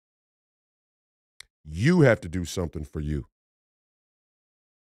 You have to do something for you.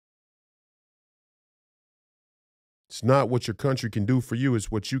 It's not what your country can do for you. It's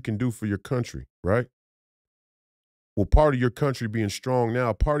what you can do for your country, right? Well, part of your country being strong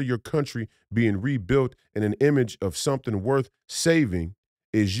now, part of your country being rebuilt in an image of something worth saving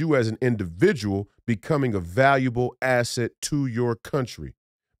is you as an individual becoming a valuable asset to your country.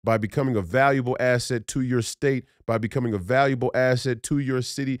 By becoming a valuable asset to your state, by becoming a valuable asset to your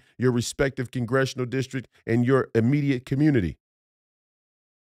city, your respective congressional district, and your immediate community.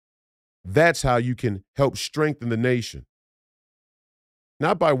 That's how you can help strengthen the nation.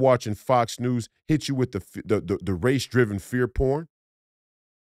 Not by watching Fox News hit you with the race-driven fear porn.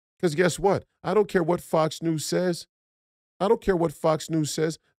 Because guess what? I don't care what Fox News says. I don't care what Fox News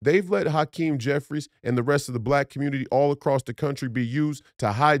says. They've let Hakeem Jefferies and the rest of the black community all across the country be used to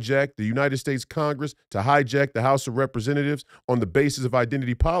hijack the United States Congress, to hijack the House of Representatives on the basis of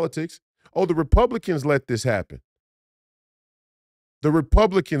identity politics. Oh, the Republicans let this happen. The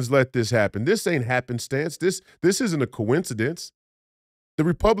Republicans let this happen. This ain't happenstance. This isn't a coincidence. The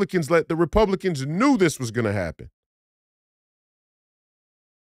Republicans knew this was going to happen.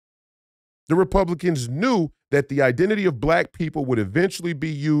 The Republicans knew that the identity of black people would eventually be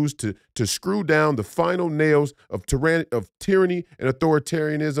used to screw down the final nails of tyranny and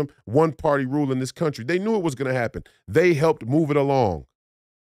authoritarianism, one-party rule in this country. They knew it was going to happen. They helped move it along.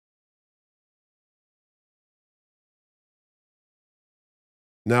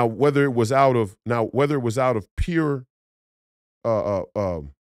 Now, whether it was out of pure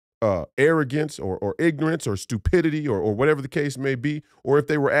arrogance or ignorance or stupidity or whatever the case may be, or if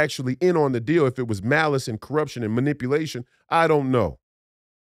they were actually in on the deal, if it was malice and corruption and manipulation, I don't know.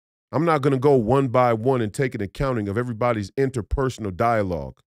 I'm not going to go one by one and take an accounting of everybody's interpersonal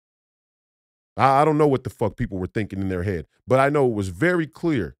dialogue. I don't know what the fuck people were thinking in their head, but I know it was very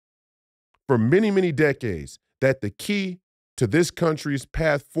clear for many, many decades that the key to this country's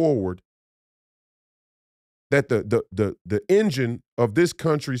path forward, that the engine of this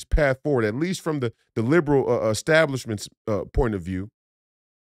country's path forward, at least from the liberal establishment's point of view,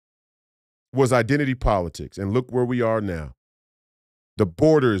 was identity politics. And look where we are now. The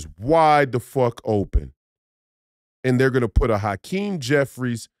border is wide the fuck open. And they're going to put a Hakeem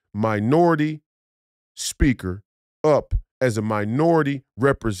Jefferies minority speaker up as a minority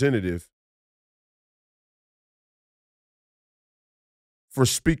representative for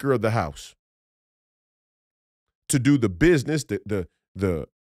Speaker of the House to do the business, the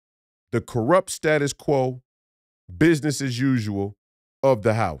corrupt status quo, business as usual of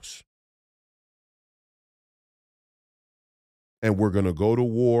the House. And we're going to go to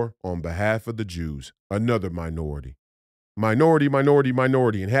war on behalf of the Jews, another minority. Minority, minority,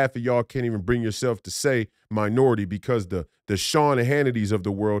 minority. And half of y'all can't even bring yourself to say minority because the Sean Hannitys of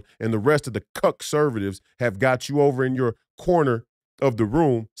the world and the rest of the cuck-servatives have got you over in your corner of the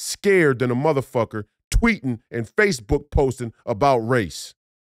room, scared than a motherfucker, tweeting and Facebook posting about race.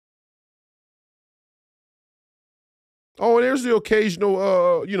 Oh, there's the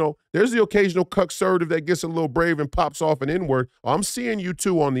occasional, there's the occasional cuck-servative that gets a little brave and pops off an N-word. I'm seeing you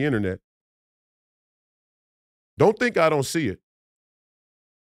too on the internet. Don't think I don't see it.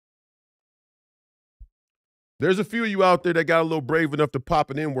 There's a few of you out there that got a little brave enough to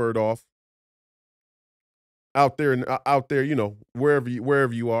pop an N-word off. Out there, wherever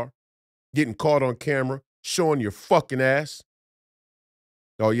you are, getting caught on camera, showing your fucking ass.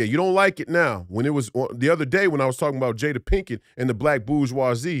 Oh, yeah, you don't like it now. When it was the other day when I was talking about Jada Pinkett and the black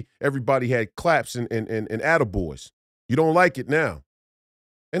bourgeoisie, everybody had claps and attaboys. You don't like it now.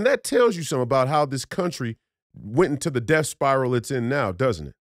 And that tells you something about how this country went into the death spiral it's in now, doesn't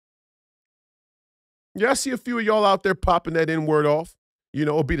it? Yeah, I see a few of y'all out there popping that N-word off.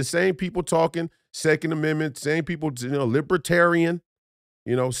 It'll be the same people talking Second Amendment, same people, libertarian,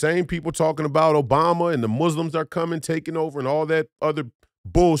 same people talking about Obama and the Muslims are coming, taking over and all that other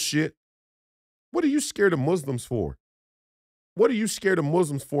bullshit. What are you scared of Muslims for? What are you scared of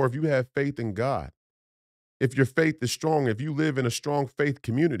Muslims for if you have faith in God? If your faith is strong, if you live in a strong faith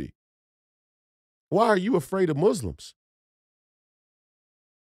community? Why are you afraid of Muslims?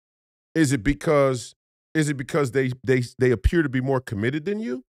 Is it because they appear to be more committed than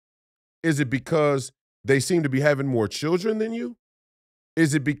you? Is it because they seem to be having more children than you?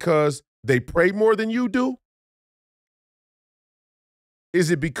 Is it because they pray more than you do?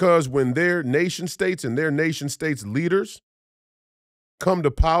 Is it because when their nation states and their nation states leaders come to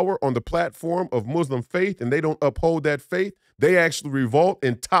power on the platform of Muslim faith and they don't uphold that faith, they actually revolt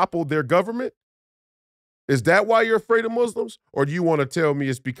and topple their government? Is that why you're afraid of Muslims? Or do you want to tell me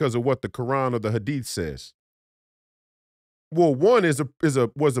it's because of what the Quran or the Hadith says? Well, one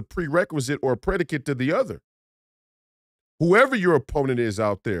was a prerequisite or a predicate to the other. Whoever your opponent is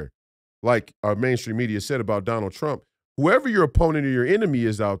out there, like our mainstream media said about Donald Trump, whoever your opponent or your enemy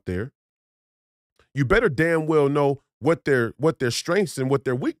is out there, you better damn well know what their strengths and what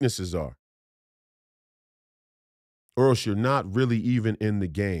their weaknesses are. Or else you're not really even in the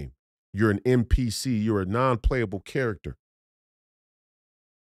game. You're an NPC. You're a non-playable character.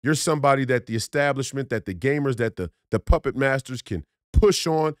 You're somebody that the establishment, that the gamers, that the puppet masters can push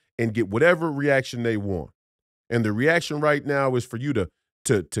on and get whatever reaction they want. And the reaction right now is for you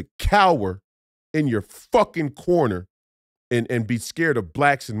to cower in your fucking corner and be scared of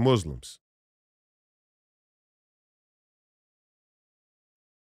blacks and Muslims.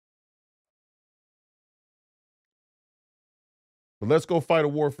 But let's go fight a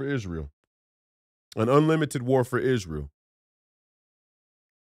war for Israel. An unlimited war for Israel.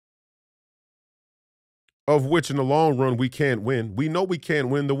 Of which in the long run we can't win. We know we can't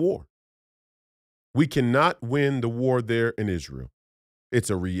win the war. We cannot win the war there in Israel. It's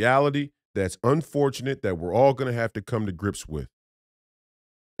a reality that's unfortunate that we're all going to have to come to grips with.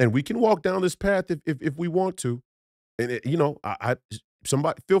 And we can walk down this path if we want to. And,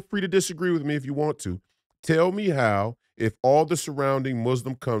 somebody feel free to disagree with me if you want to. Tell me how, if all the surrounding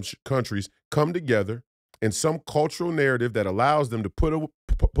Muslim countries come together in some cultural narrative that allows them to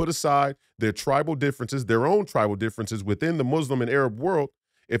put aside their tribal differences, their own tribal differences within the Muslim and Arab world,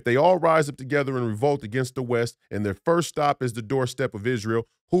 if they all rise up together and revolt against the West and their first stop is the doorstep of Israel,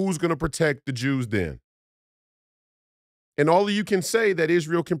 who's going to protect the Jews then? And all of you can say that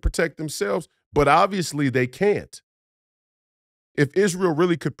Israel can protect themselves, but obviously they can't. If Israel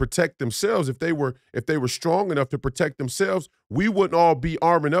really could protect themselves, if they were strong enough to protect themselves, we wouldn't all be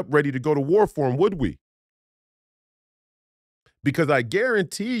arming up ready to go to war for them, would we? Because I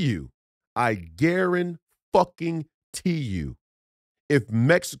guarantee you, if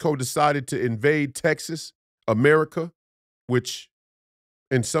Mexico decided to invade Texas, America, which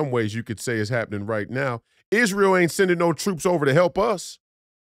in some ways you could say is happening right now, Israel ain't sending no troops over to help us.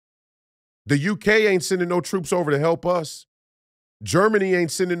 The UK ain't sending no troops over to help us. Germany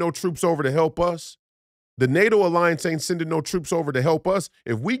ain't sending no troops over to help us. The NATO alliance ain't sending no troops over to help us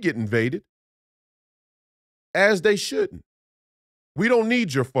if we get invaded. As they shouldn't. We don't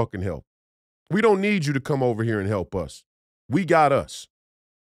need your fucking help. We don't need you to come over here and help us. We got us.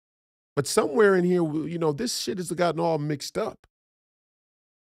 But somewhere in here, you know, this shit has gotten all mixed up.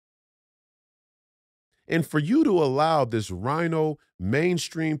 And for you to allow this rhino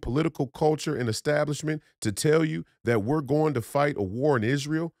mainstream political culture and establishment to tell you that we're going to fight a war in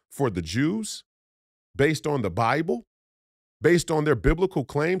Israel for the Jews based on the Bible, based on their biblical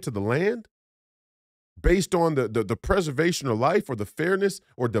claim to the land, based on the preservation of life or the fairness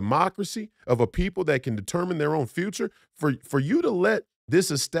or democracy of a people that can determine their own future, for you to let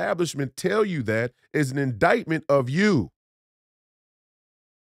this establishment tell you that is an indictment of you.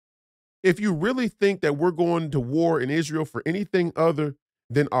 If you really think that we're going to war in Israel for anything other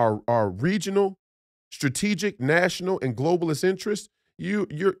than our regional, strategic, national, and globalist interests,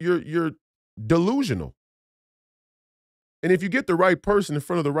 you're delusional. And if you get the right person in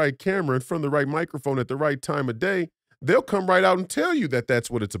front of the right camera, in front of the right microphone at the right time of day, they'll come right out and tell you that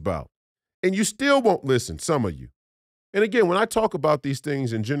that's what it's about. And you still won't listen, some of you. And again, when I talk about these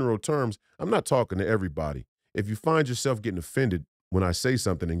things in general terms, I'm not talking to everybody. If you find yourself getting offended when I say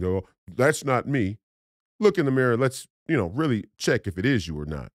something and go, that's not me, look in the mirror, let's, really check if it is you or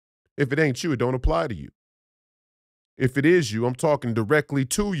not. If it ain't you, it don't apply to you. If it is you, I'm talking directly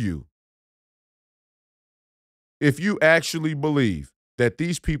to you. If you actually believe that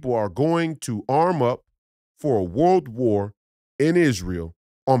these people are going to arm up for a world war in Israel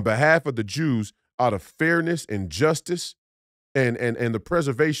on behalf of the Jews out of fairness and justice and the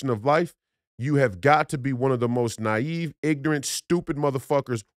preservation of life, you have got to be one of the most naive, ignorant, stupid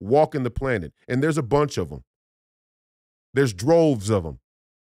motherfuckers walking the planet. And there's a bunch of them. There's droves of them.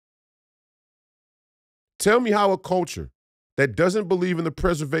 Tell me how a culture that doesn't believe in the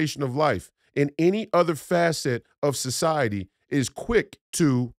preservation of life in any other facet of society is quick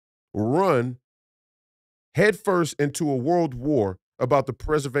to run headfirst into a world war about the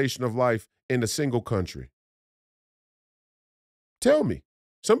preservation of life in a single country. Tell me.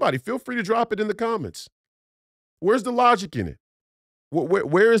 Somebody, feel free to drop it in the comments. Where's the logic in it?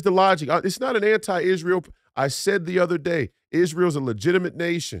 Where is the logic? It's not an anti-Israel. I said the other day, Israel's a legitimate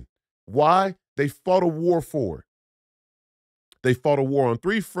nation. Why? They fought a war for it. They fought a war on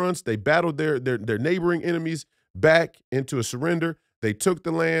 3 fronts. They battled their neighboring enemies back into a surrender. They took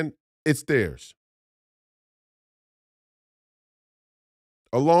the land. It's theirs.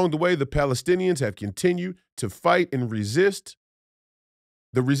 Along the way, the Palestinians have continued to fight and resist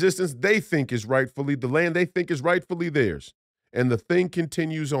the resistance they think is rightfully, the land they think is rightfully theirs. And the thing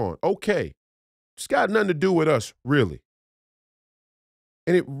continues on. Okay, it's got nothing to do with us, really.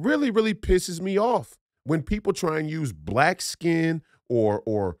 And it really, really pisses me off when people try and use black skin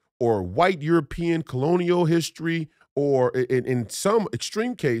or white European colonial history or in some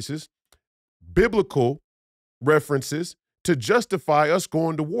extreme cases, biblical references to justify us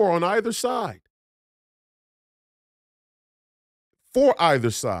going to war on either side. For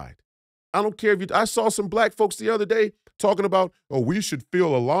either side. I don't care if I saw some black folks the other day talking about, we should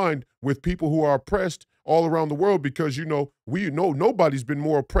feel aligned with people who are oppressed all around the world because, we know nobody's been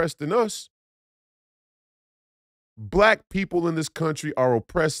more oppressed than us. Black people in this country are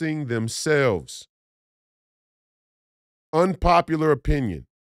oppressing themselves. Unpopular opinion.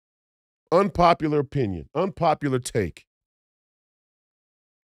 Unpopular take.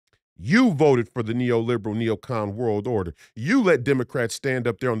 You voted for the neoliberal, neocon world order. You let Democrats stand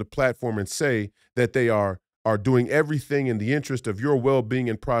up there on the platform and say that they are doing everything in the interest of your well-being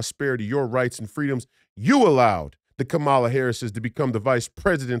and prosperity, your rights and freedoms. You allowed the Kamala Harrises to become the vice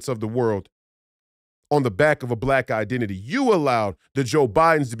presidents of the world on the back of a black identity. You allowed the Joe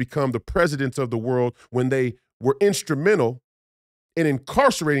Bidens to become the presidents of the world when they were instrumental in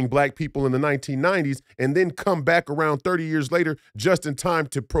incarcerating black people in the 1990s and then come back around 30 years later just in time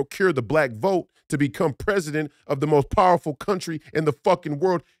to procure the black vote to become president of the most powerful country in the fucking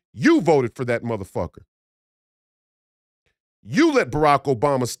world. You voted for that motherfucker. You let Barack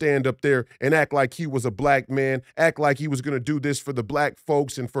Obama stand up there and act like he was a black man, act like he was going to do this for the black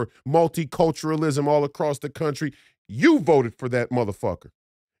folks and for multiculturalism all across the country. You voted for that motherfucker.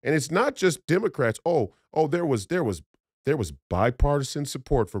 And it's not just Democrats. There was bipartisan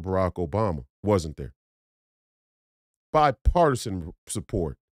support for Barack Obama, wasn't there? Bipartisan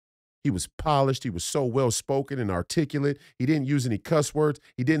support. He was polished. He was so well-spoken and articulate. He didn't use any cuss words.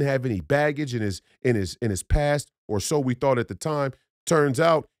 He didn't have any baggage in his past, or so we thought at the time. Turns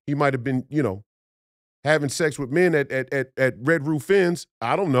out he might have been, having sex with men at Red Roof Inns.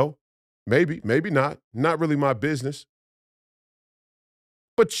 I don't know. Maybe not. Not really my business.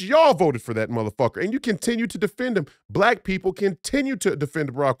 But y'all voted for that motherfucker, and you continue to defend him. Black people continue to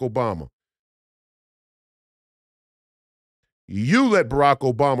defend Barack Obama. You let Barack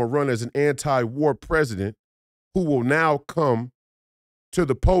Obama run as an anti-war president who will now come to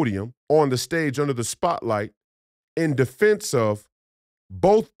the podium on the stage under the spotlight in defense of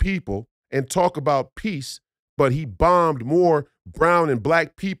both people and talk about peace, but he bombed more brown and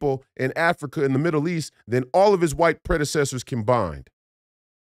black people in Africa and the Middle East than all of his white predecessors combined.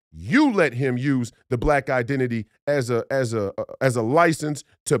 You let him use the black identity as a license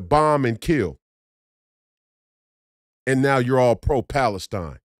to bomb and kill. And now you're all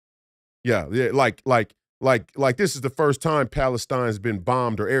pro-Palestine. Yeah, like this is the first time Palestine's been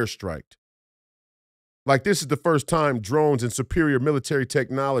bombed or airstriked. Like this is the first time drones and superior military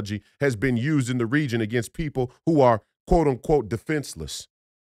technology has been used in the region against people who are quote-unquote defenseless.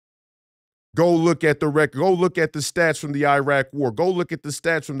 Go look at the record. Go look at the stats from the Iraq War. Go look at the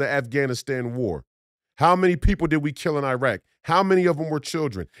stats from the Afghanistan War. How many people did we kill in Iraq? How many of them were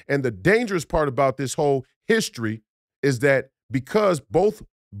children? And the dangerous part about this whole history is that because both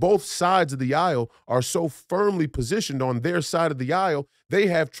sides of the aisle are so firmly positioned on their side of the aisle, they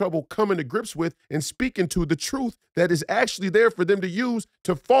have trouble coming to grips with and speaking to the truth that is actually there for them to use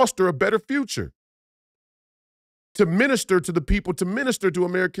to foster a better future. To minister to the people, to minister to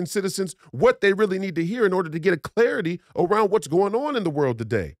American citizens what they really need to hear in order to get a clarity around what's going on in the world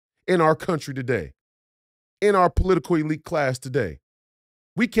today, in our country today, in our political elite class today.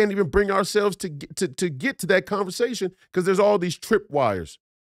 We can't even bring ourselves to get to that conversation because there's all these tripwires.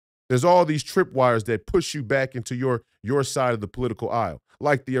 There's all these tripwires that push you back into your side of the political aisle,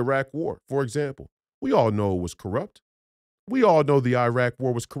 like the Iraq War, for example. We all know it was corrupt. We all know the Iraq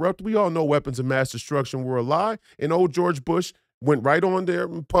War was corrupt. We all know weapons of mass destruction were a lie. And old George Bush went right on there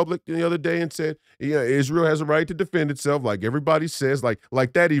in public the other day and said, yeah, Israel has a right to defend itself, like everybody says,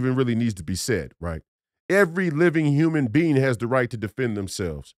 like that even really needs to be said, right? Every living human being has the right to defend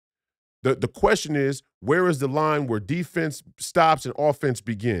themselves. The question is, where is the line where defense stops and offense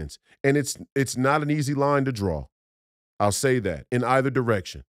begins? And it's not an easy line to draw. I'll say that, in either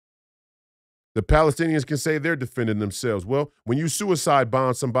direction. The Palestinians can say they're defending themselves. Well, when you suicide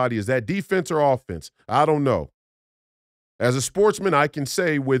bomb somebody, is that defense or offense? I don't know. As a sportsman, I can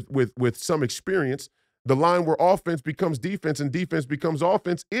say with some experience, the line where offense becomes defense and defense becomes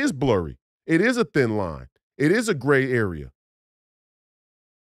offense is blurry. It is a thin line. It is a gray area.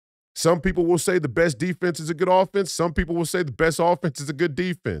 Some people will say the best defense is a good offense. Some people will say the best offense is a good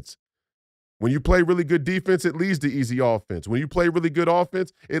defense. When you play really good defense, it leads to easy offense. When you play really good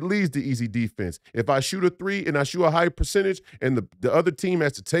offense, it leads to easy defense. If I shoot a three and I shoot a high percentage and the other team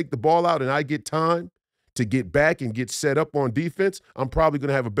has to take the ball out and I get time to get back and get set up on defense, I'm probably going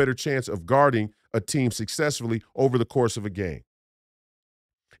to have a better chance of guarding a team successfully over the course of a game.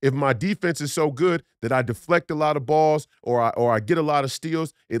 If my defense is so good that I deflect a lot of balls or I get a lot of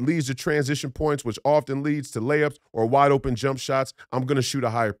steals, it leads to transition points, which often leads to layups or wide open jump shots, I'm going to shoot a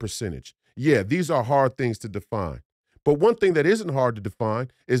higher percentage. Yeah, these are hard things to define. But one thing that isn't hard to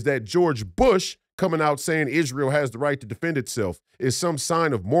define is that George Bush coming out saying Israel has the right to defend itself is some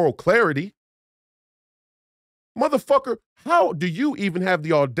sign of moral clarity. Motherfucker, how do you even have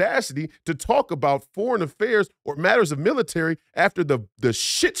the audacity to talk about foreign affairs or matters of military after the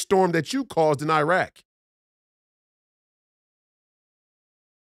shitstorm that you caused in Iraq?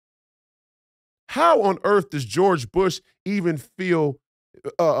 How on earth does George Bush even feel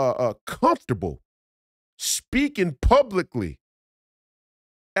comfortable speaking publicly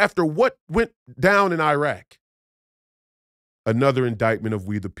after what went down in Iraq? Another indictment of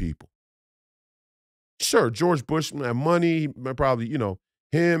we the people. Sure, George Bush had money, probably,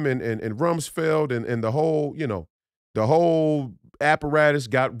 him and Rumsfeld and the whole apparatus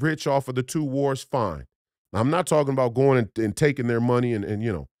got rich off of the two wars, fine. I'm not talking about going and taking their money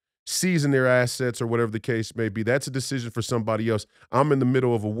and seizing their assets or whatever the case may be. That's a decision for somebody else. I'm in the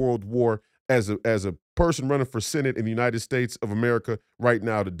middle of a world war as a person running for Senate in the United States of America right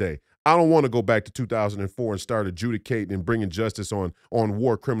now today. I don't want to go back to 2004 and start adjudicating and bringing justice on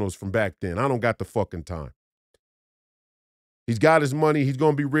war criminals from back then. I don't got the fucking time. He's got his money. He's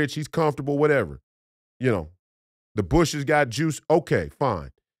going to be rich. He's comfortable, whatever. The Bushes got juice. Okay,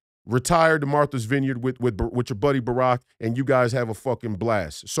 fine. Retire to Martha's Vineyard with your buddy Barack, and you guys have a fucking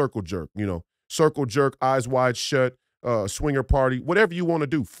blast. Circle jerk, circle jerk, eyes wide shut, swinger party, whatever you want to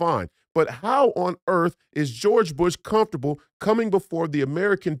do, fine. But how on earth is George Bush comfortable coming before the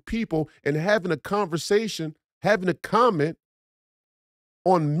American people and having a conversation, having a comment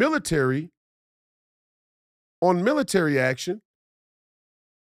on military action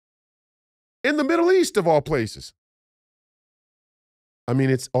in the Middle East of all places? I mean,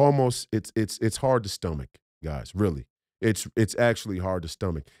 it's hard to stomach, guys, really. It's actually hard to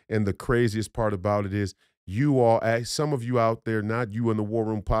stomach. And the craziest part about it is some of you out there, not you in the War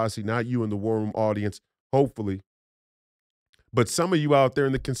Room posse, not you in the War Room audience, hopefully, but some of you out there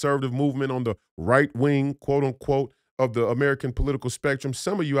in the conservative movement on the right wing, quote unquote, of the American political spectrum,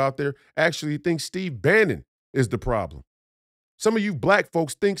 some of you out there actually think Steve Bannon is the problem. Some of you black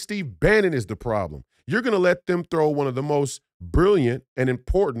folks think Steve Bannon is the problem. You're going to let them throw one of the most brilliant and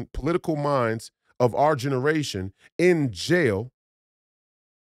important political minds of our generation in jail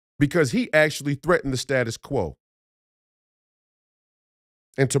because he actually threatened the status quo.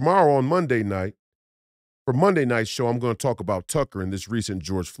 And tomorrow on Monday night, for Monday night's show, I'm going to talk about Tucker and this recent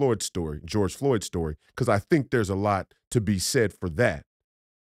George Floyd story, because I think there's a lot to be said for that.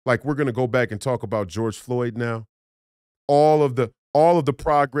 Like, we're going to go back and talk about George Floyd now. All of the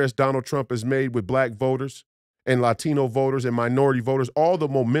progress Donald Trump has made with black voters and Latino voters and minority voters, all the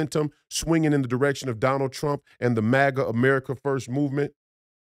momentum swinging in the direction of Donald Trump and the MAGA America First movement,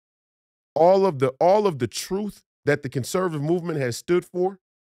 all of the truth that the conservative movement has stood for.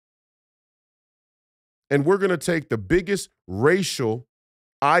 And we're going to take the biggest racial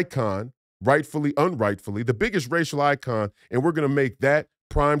icon, rightfully, unrightfully, the biggest racial icon, and we're going to make that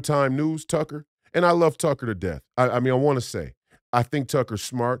primetime news, Tucker. And I love Tucker to death. I mean, I want to say, I think Tucker's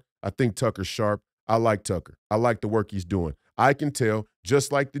smart. I think Tucker's sharp. I like Tucker. I like the work he's doing. I can tell,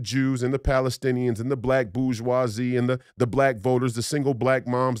 just like the Jews and the Palestinians and the black bourgeoisie and the black voters, the single black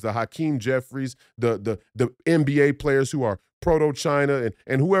moms, the Hakeem Jefferies, the NBA players who are proto-China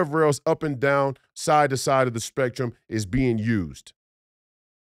and whoever else up and down, side to side of the spectrum is being used.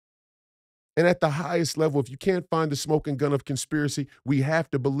 And at the highest level, if you can't find the smoking gun of conspiracy, we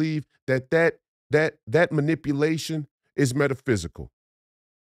have to believe that manipulation is metaphysical.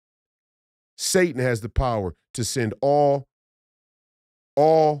 Satan has the power to send all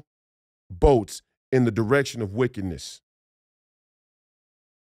boats in the direction of wickedness.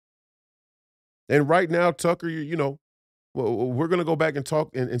 And right now, Tucker, we're going to go back and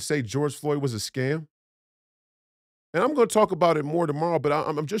talk and say George Floyd was a scam. And I'm going to talk about it more tomorrow, but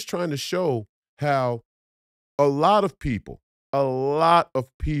I'm just trying to show how a lot of people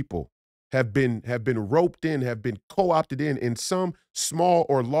have been roped in, have been co-opted in some small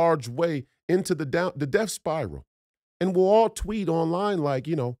or large way into the death spiral. And we'll all tweet online like,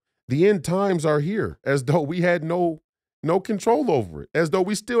 the end times are here, as though we had no control over it, as though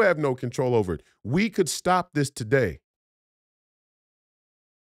we still have no control over it. We could stop this today.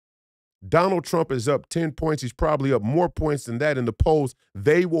 Donald Trump is up 10 points. He's probably up more points than that in the polls.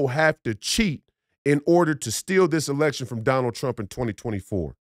 They will have to cheat in order to steal this election from Donald Trump in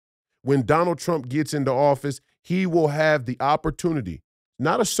 2024. When Donald Trump gets into office, he will have the opportunity,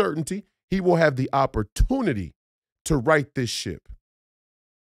 not a certainty, he will have the opportunity to right this ship.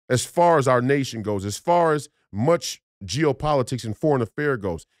 As far as our nation goes, as far as much geopolitics and foreign affairs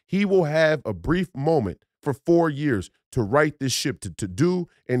goes, he will have a brief moment for 4 years to right this ship, to do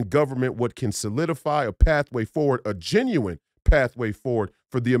in government what can solidify a pathway forward, a genuine pathway forward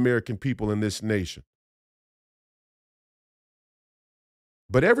for the American people in this nation.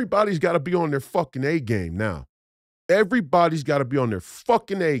 But everybody's got to be on their fucking A game now. Everybody's got to be on their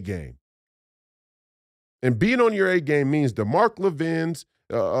fucking A game. And being on your A game means the Mark Levins,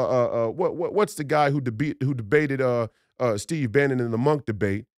 what's the guy who debated Steve Bannon in the Monk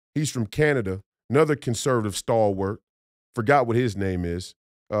debate? He's from Canada, another conservative stalwart. Forgot what his name is.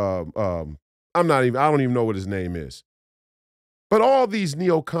 I don't even know what his name is. But all these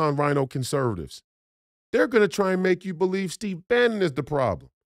neocon rhino conservatives, they're going to try and make you believe Steve Bannon is the problem.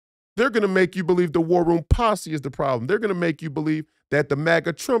 They're going to make you believe the War Room posse is the problem. They're going to make you believe that the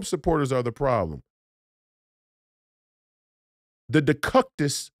MAGA Trump supporters are the problem. The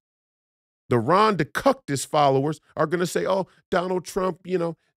Ron DeCuctus followers are going to say, oh, Donald Trump,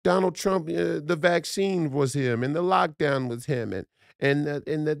 the vaccine was him and the lockdown was him and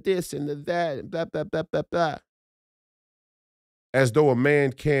the this and the that, and blah, blah, blah, blah, blah. As though a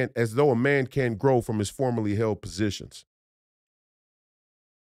man can grow from his formerly held positions.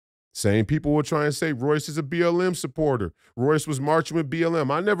 Same people will try and say Royce is a BLM supporter. Royce was marching with BLM.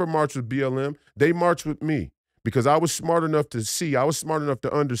 I never marched with BLM. They marched with me because I was smart enough to see, I was smart enough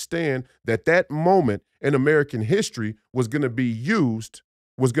to understand that that moment in American history was going to be used,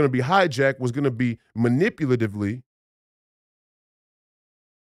 was going to be hijacked, was going to be manipulatively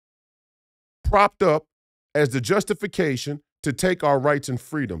propped up as the justification to take our rights and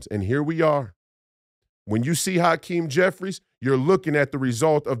freedoms. And here we are. When you see Hakeem Jefferies, you're looking at the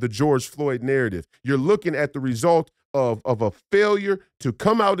result of the George Floyd narrative. You're looking at the result of a failure to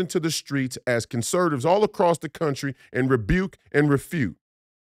come out into the streets as conservatives all across the country and rebuke and refute.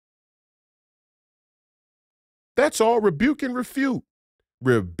 That's all, rebuke and refute.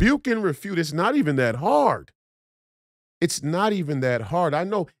 Rebuke and refute. It's not even that hard. It's not even that hard. I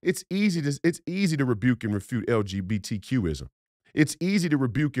know it's easy to rebuke and refute LGBTQism. It's easy to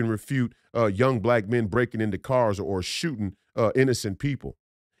rebuke and refute young black men breaking into cars or shooting innocent people.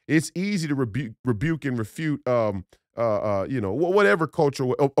 It's easy to rebuke and refute, whatever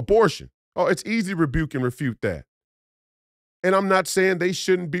cultural abortion. Oh, it's easy to rebuke and refute that. And I'm not saying they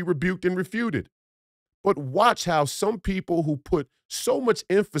shouldn't be rebuked and refuted. But watch how some people who put so much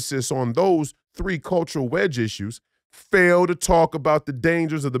emphasis on those three cultural wedge issues fail to talk about the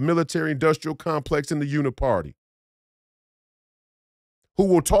dangers of the military-industrial complex and the uniparty. Who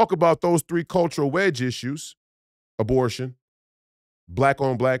will talk about those three cultural wedge issues, abortion,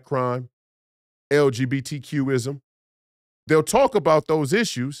 black-on-black crime, LGBTQism. They'll talk about those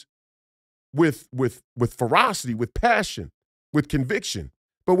issues with ferocity, with passion, with conviction.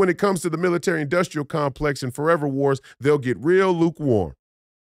 But when it comes to the military-industrial complex and forever wars, they'll get real lukewarm.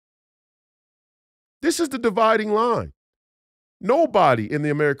 This is the dividing line. Nobody in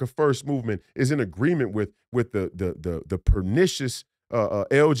the America First movement is in agreement with the pernicious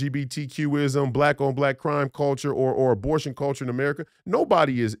LGBTQism, black-on-black crime culture, or abortion culture in America.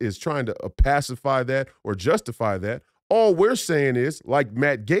 Nobody is trying to pacify that or justify that. All we're saying is, like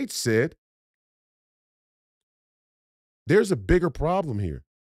Matt Gaetz said, there's a bigger problem here.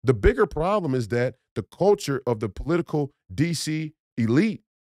 The bigger problem is that the culture of the political DC elite,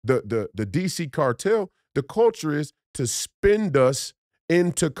 the DC cartel, the culture is to spin us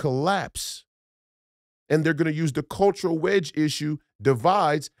into collapse. And they're going to use the cultural wedge issue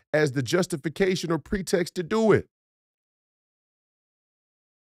divides as the justification or pretext to do it.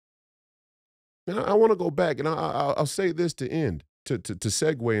 And I want to go back, and I'll say this to end, to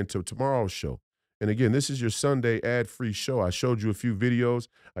segue into tomorrow's show. And again, this is your Sunday ad-free show. I showed you a few videos.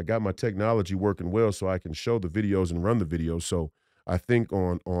 I got my technology working well so I can show the videos and run the videos. So I think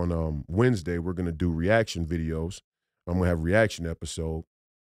on Wednesday, we're going to do reaction videos. I'm going to have a reaction episode,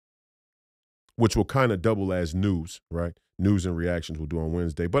 which will kind of double as news, right? News and reactions we'll do on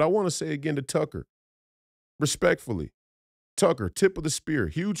Wednesday. But I want to say again to Tucker, respectfully, Tucker, tip of the spear,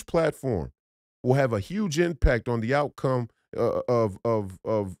 huge platform, will have a huge impact on the outcome of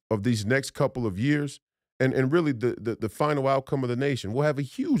these next couple of years and really the final outcome of the nation. Will have a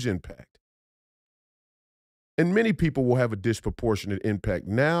huge impact. And many people will have a disproportionate impact.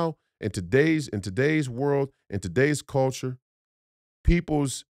 Now, in today's world, in today's culture,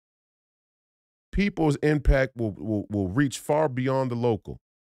 people's impact will reach far beyond the local.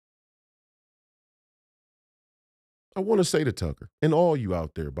 I want to say to Tucker and all you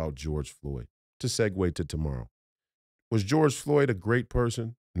out there about George Floyd, to segue to tomorrow. Was George Floyd a great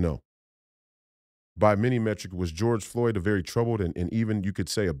person? No. By many metrics, was George Floyd a very troubled and even you could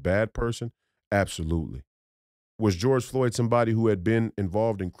say a bad person? Absolutely. Was George Floyd somebody who had been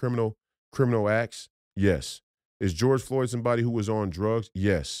involved in criminal acts? Yes. Is George Floyd somebody who was on drugs?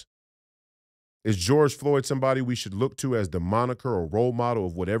 Yes. Is George Floyd somebody we should look to as the moniker or role model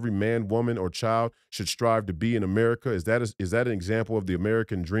of what every man, woman, or child should strive to be in America? Is that an example of the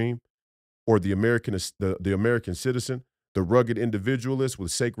American dream or the American citizen, the rugged individualist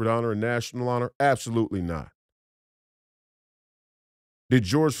with sacred honor and national honor? Absolutely not. Did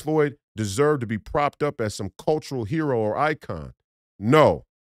George Floyd deserve to be propped up as some cultural hero or icon? No.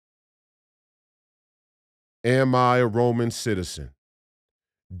 Am I a Roman citizen?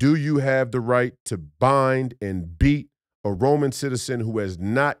 Do you have the right to bind and beat a Roman citizen who has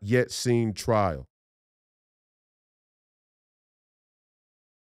not yet seen trial?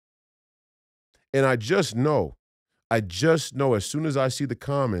 And I just know as soon as I see the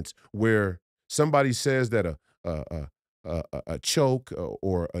comments where somebody says that a choke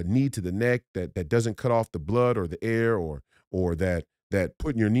or a knee to the neck that doesn't cut off the blood or the air or that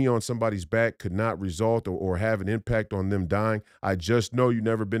putting your knee on somebody's back could not result or have an impact on them dying. I just know you've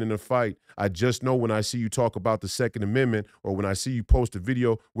never been in a fight. I just know when I see you talk about the Second Amendment or when I see you post a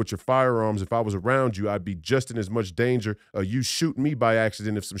video with your firearms, if I was around you, I'd be just in as much danger of you shooting me by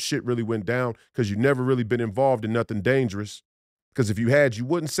accident if some shit really went down because you've never really been involved in nothing dangerous. Because if you had, you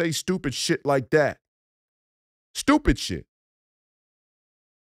wouldn't say stupid shit like that. Stupid shit.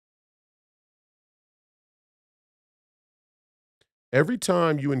 Every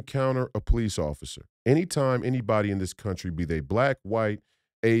time you encounter a police officer, anytime anybody in this country, be they black, white,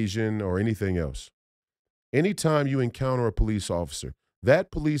 Asian, or anything else, anytime you encounter a police officer, that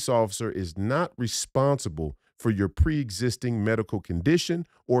police officer is not responsible for your pre-existing medical condition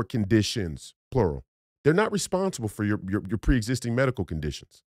or conditions, plural. They're not responsible for your pre-existing medical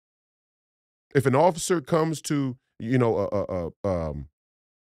conditions. If an officer comes to, a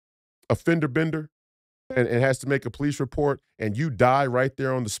fender bender and has to make a police report and you die right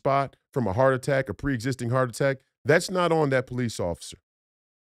there on the spot from a heart attack, a pre-existing heart attack, that's not on that police officer.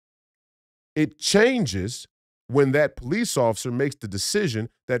 It changes when that police officer makes the decision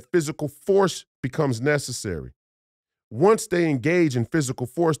that physical force becomes necessary. Once they engage in physical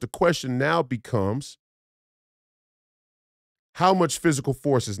force, the question now becomes, how much physical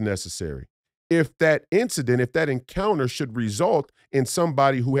force is necessary? If that incident, if that encounter should result in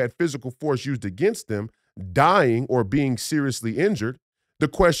somebody who had physical force used against them dying or being seriously injured, the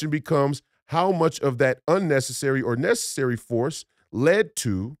question becomes, how much of that unnecessary or necessary force led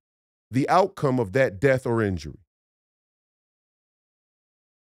to the outcome of that death or injury?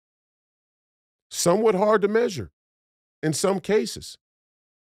 Somewhat hard to measure in some cases.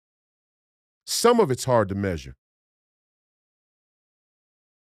 Some of it's hard to measure.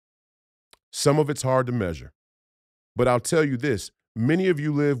 Some of it's hard to measure. But I'll tell you this, many of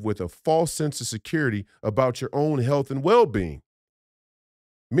you live with a false sense of security about your own health and well-being.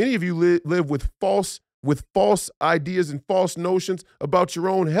 Many of you live with false ideas and false notions about your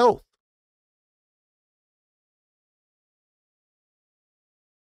own health.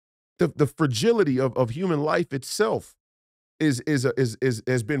 The fragility of human life itself has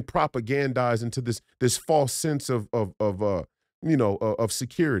been propagandized into this false sense of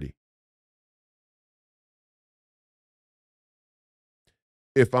security.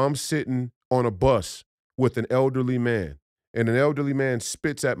 If I'm sitting on a bus with an elderly man and an elderly man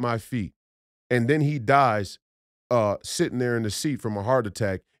spits at my feet and then he dies sitting there in the seat from a heart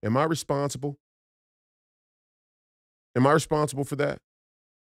attack, am I responsible? Am I responsible for that?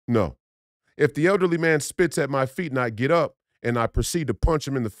 No. If the elderly man spits at my feet and I get up and I proceed to punch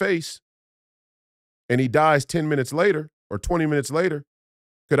him in the face and he dies 10 minutes later or 20 minutes later,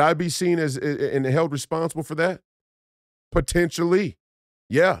 could I be seen as and held responsible for that? Potentially.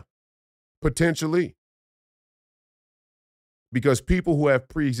 Yeah, potentially. Because people who have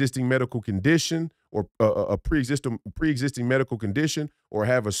pre-existing medical condition or a pre-existing medical condition or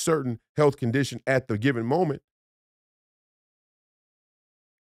have a certain health condition at the given moment,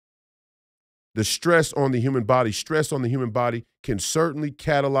 the stress on the human body can certainly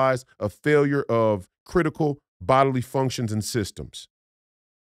catalyze a failure of critical bodily functions and systems.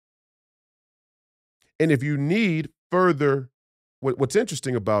 And if you need further, what's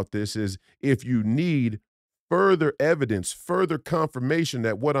interesting about this is if you need further evidence, further confirmation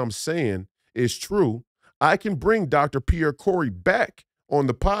that what I'm saying is true, I can bring Dr. Pierre Corey back on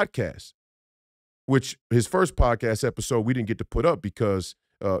the podcast, which his first podcast episode we didn't get to put up because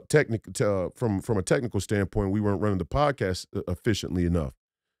from a technical standpoint, we weren't running the podcast efficiently enough.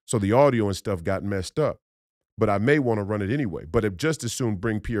 So the audio and stuff got messed up. But I may want to run it anyway. But if just as soon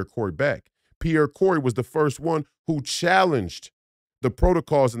bring Pierre Corey back. Pierre Corey was the first one who challenged the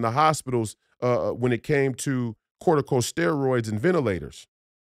protocols in the hospitals when it came to corticosteroids and ventilators,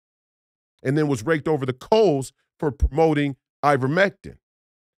 and then was raked over the coals for promoting ivermectin,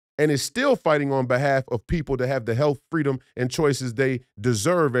 and is still fighting on behalf of people to have the health, freedom, and choices they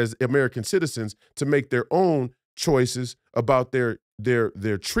deserve as American citizens to make their own choices about their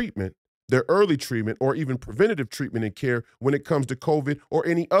treatment, their early treatment, or even preventative treatment and care when it comes to COVID or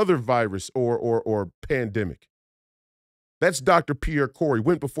any other virus or pandemic. That's Dr. Pierre Corey,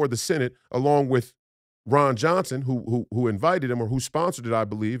 went before the Senate along with Ron Johnson, who invited him or who sponsored it, I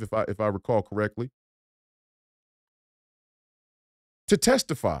believe, if I recall correctly, to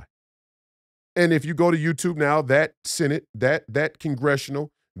testify. And if you go to YouTube now, that Senate, that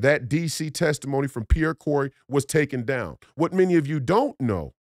congressional, that DC testimony from Pierre Corey was taken down. What many of you don't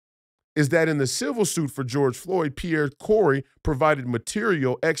know is that in the civil suit for George Floyd, Pierre Corey provided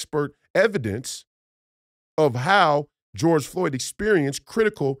material, expert evidence of how George Floyd experienced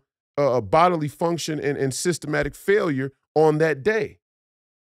critical bodily function and systematic failure on that day.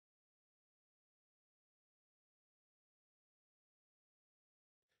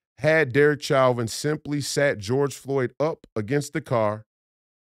 Had Derek Chauvin simply sat George Floyd up against the car,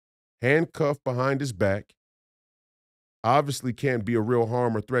 handcuffed behind his back, obviously can't be a real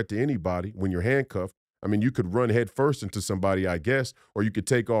harm or threat to anybody when you're handcuffed. I mean, you could run head first into somebody, I guess, or you could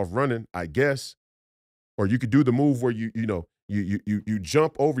take off running, I guess. Or you could do the move where you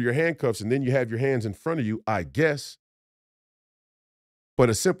jump over your handcuffs and then you have your hands in front of you, I guess. But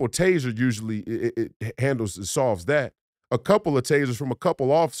a simple taser usually it solves that. A couple of tasers from a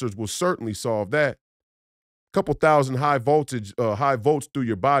couple officers will certainly solve that. A couple thousand high volts through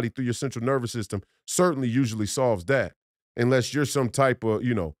your body, through your central nervous system, certainly usually solves that. Unless you're some type of,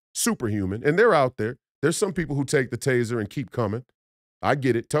 superhuman. And they're out there. There's some people who take the taser and keep coming. I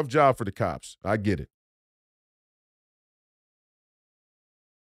get it. Tough job for the cops. I get it.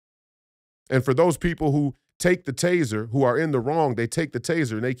 And for those people who take the taser, who are in the wrong, they take the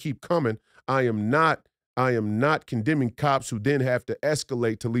taser and they keep coming. I am not condemning cops who then have to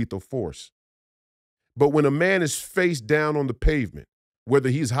escalate to lethal force. But when a man is face down on the pavement, whether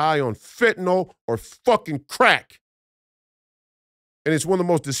he's high on fentanyl or fucking crack, and it's one of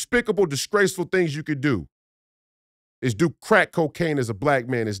the most despicable, disgraceful things you could do, is do crack cocaine as a black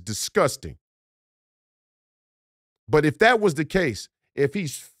man. Is disgusting. But if that was the case, if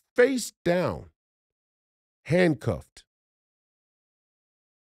he's face down, handcuffed,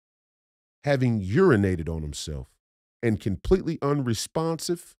 having urinated on himself, and completely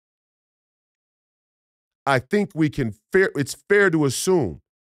unresponsive, I think it's fair to assume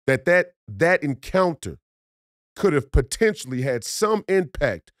that encounter could have potentially had some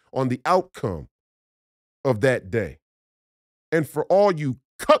impact on the outcome of that day. And for all you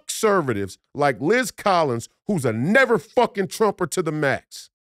cuck-servatives like Liz Collins, who's a never fucking Trumper to the max,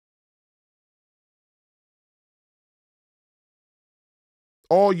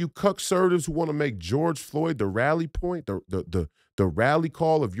 all you cuck-servatives who want to make George Floyd the rally point, the rally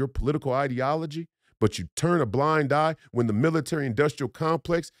call of your political ideology, but you turn a blind eye when the military-industrial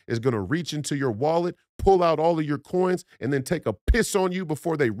complex is going to reach into your wallet, pull out all of your coins, and then take a piss on you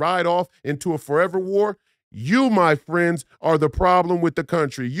before they ride off into a forever war. You, my friends, are the problem with the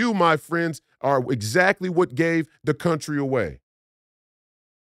country. You, my friends, are exactly what gave the country away.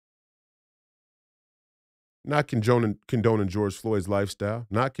 Not condoning George Floyd's lifestyle,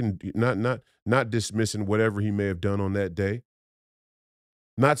 not dismissing whatever he may have done on that day.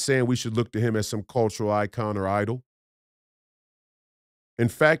 Not saying we should look to him as some cultural icon or idol. In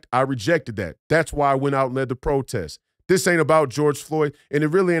fact, I rejected that. That's why I went out and led the protest. This ain't about George Floyd, and it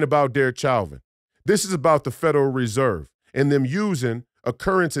really ain't about Derek Chauvin. This is about the Federal Reserve and them using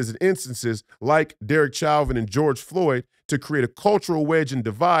occurrences and instances like Derek Chauvin and George Floyd to create a cultural wedge and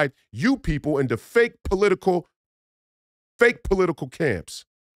divide you people into fake political camps,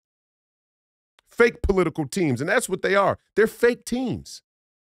 fake political teams. And that's what they are. They're fake teams.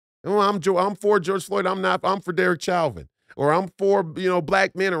 I'm for George Floyd. I'm for Derek Chauvin, or I'm for,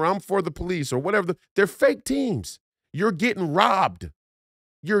 black men, or I'm for the police, or whatever. They're fake teams. You're getting robbed.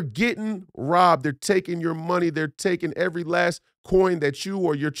 You're getting robbed. They're taking your money. They're taking every last coin that you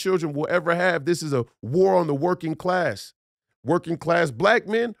or your children will ever have. This is a war on the working class. Working class black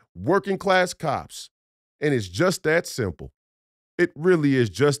men, working class cops. And it's just that simple. It really is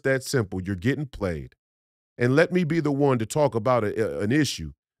just that simple. You're getting played. And let me be the one to talk about an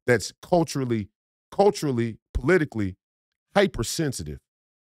issue that's culturally, politically hypersensitive.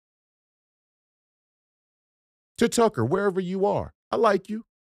 To Tucker, wherever you are, I like you.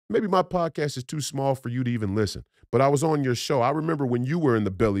 Maybe my podcast is too small for you to even listen, but I was on your show. I remember when you were in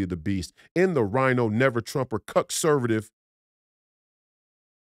the belly of the beast, in the rhino, never Trumper, cuck-servative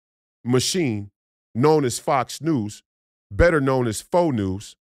machine known as Fox News, better known as Faux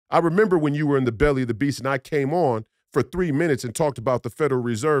News. I remember when you were in the belly of the beast and I came on for 3 minutes and talked about the Federal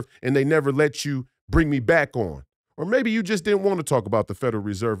Reserve and they never let you bring me back on. Or maybe you just didn't want to talk about the Federal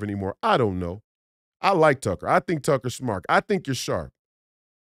Reserve anymore. I don't know. I like Tucker. I think Tucker's smart. I think you're sharp.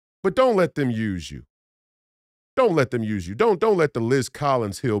 But don't let them use you. Don't let them use you. Don't let the Liz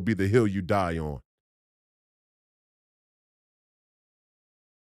Collins hill be the hill you die on.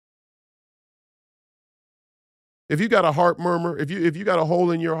 If you got a heart murmur, if you got a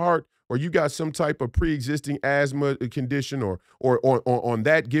hole in your heart, or you got some type of pre-existing asthma condition, or on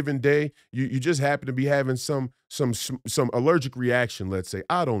that given day, you just happen to be having some allergic reaction, let's say,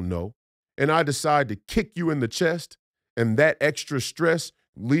 I don't know, and I decide to kick you in the chest, and that extra stress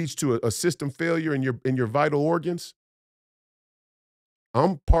leads to a system failure in your vital organs,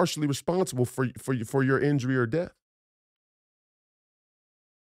 I'm partially responsible for your injury or death.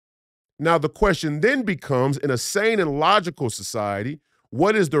 Now, the question then becomes, in a sane and logical society,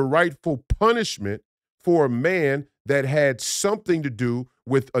 what is the rightful punishment for a man that had something to do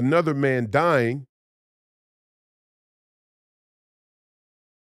with another man dying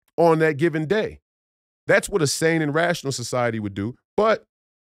on that given day? That's what a sane and rational society would do. But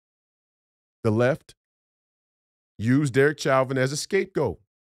the left used Derek Chauvin as a scapegoat.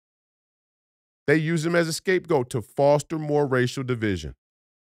 They use him as a scapegoat to foster more racial division.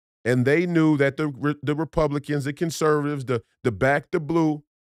 And they knew that the Republicans, the conservatives, the back the blue,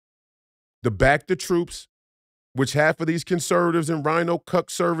 the back the troops, which half of these conservatives and rhino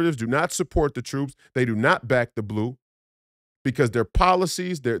conservatives do not support the troops. They do not back the blue because their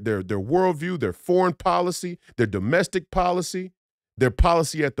policies, their worldview, their foreign policy, their domestic policy, their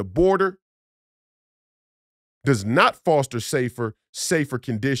policy at the border does not foster safer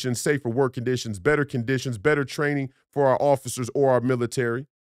conditions, safer work conditions, better training for our officers or our military.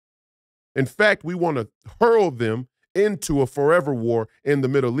 In fact, we want to hurl them into a forever war in the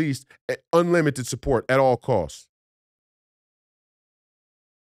Middle East at unlimited support at all costs.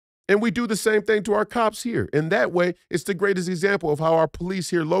 And we do the same thing to our cops here. In that way, it's the greatest example of how our police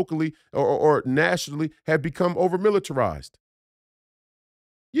here locally or nationally have become over-militarized.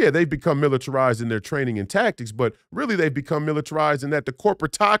 Yeah, they've become militarized in their training and tactics, but really they've become militarized in that the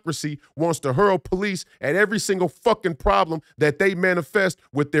corporatocracy wants to hurl police at every single fucking problem that they manifest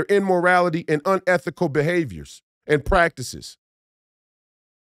with their immorality and unethical behaviors and practices.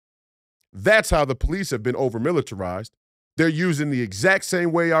 That's how the police have been over-militarized. They're using the exact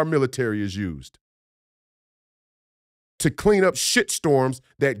same way our military is used to clean up shitstorms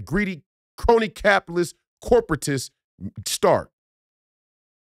that greedy, crony capitalist corporatists start.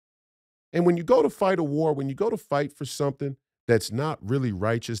 And when you go to fight a war, when you go to fight for something that's not really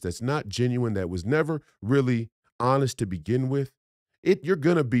righteous, that's not genuine, that was never really honest to begin with, you're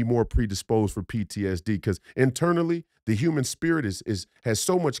going to be more predisposed for PTSD because internally the human spirit has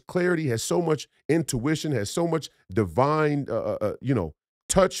so much clarity, has so much intuition, has so much divine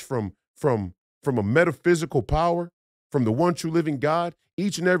touch from a metaphysical power, from the one true living God.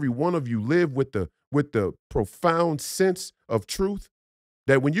 Each and every one of you live with the profound sense of truth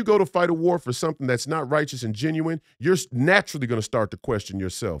that when you go to fight a war for something that's not righteous and genuine, you're naturally going to start to question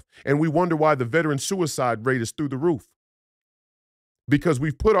yourself. And we wonder why the veteran suicide rate is through the roof. Because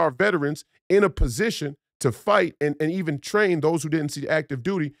we've put our veterans in a position to fight and even train those who didn't see active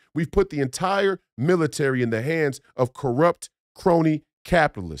duty. We've put the entire military in the hands of corrupt, crony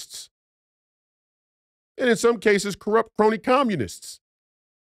capitalists. And in some cases, corrupt, crony communists.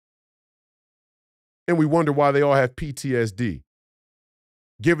 And we wonder why they all have PTSD.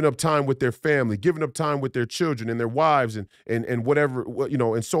 Giving up time with their family, giving up time with their children and their wives and whatever,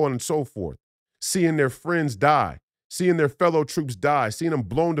 and so on and so forth. Seeing their friends die. Seeing their fellow troops die, seeing them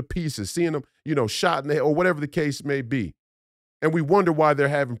blown to pieces, seeing them, shot in the head or whatever the case may be. And we wonder why they're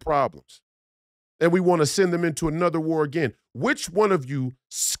having problems. And we want to send them into another war again. Which one of you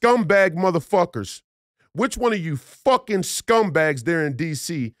scumbag motherfuckers, which one of you fucking scumbags there in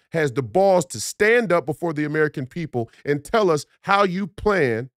D.C. has the balls to stand up before the American people and tell us how you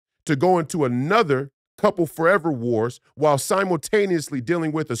plan to go into another couple forever wars while simultaneously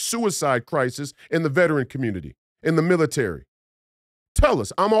dealing with a suicide crisis in the veteran community? In the military. Tell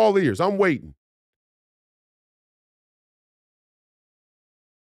us. I'm all ears. I'm waiting.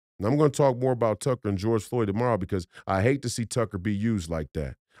 And I'm going to talk more about Tucker and George Floyd tomorrow because I hate to see Tucker be used like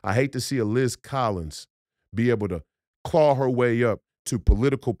that. I hate to see a Liz Collins be able to claw her way up to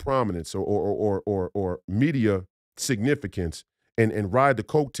political prominence or media significance and ride the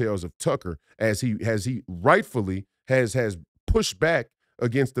coattails of Tucker as he rightfully has pushed back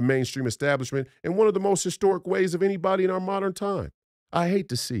against the mainstream establishment in one of the most historic ways of anybody in our modern time. I hate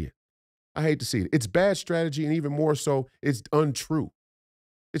to see it. I hate to see it. It's bad strategy, and even more so, it's untrue.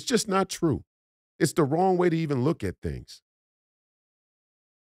 It's just not true. It's the wrong way to even look at things.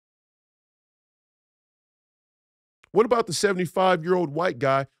 What about the 75-year-old white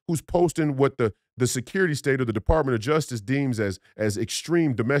guy who's posting what the security state or the Department of Justice deems as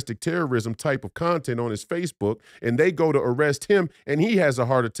extreme domestic terrorism type of content on his Facebook, and they go to arrest him, and he has a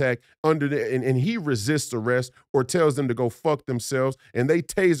heart attack and he resists arrest or tells them to go fuck themselves, and they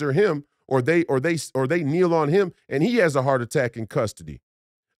taser him or they kneel on him, and he has a heart attack in custody.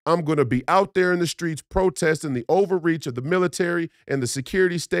 I'm going to be out there in the streets protesting the overreach of the military and the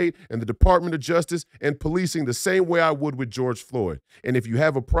security state and the Department of Justice and policing the same way I would with George Floyd. And if you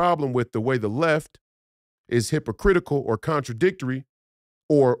have a problem with the way the left is hypocritical or contradictory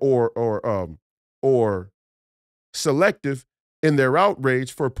or selective in their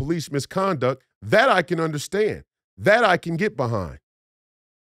outrage for police misconduct, that I can understand. That I can get behind.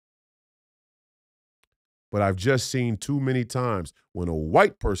 But I've just seen too many times when a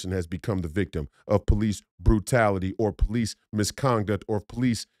white person has become the victim of police brutality or police misconduct or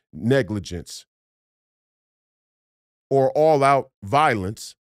police negligence or all-out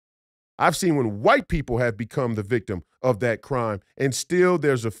violence. I've seen when white people have become the victim of that crime, and still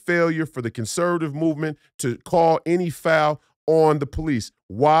there's a failure for the conservative movement to call any foul on the police.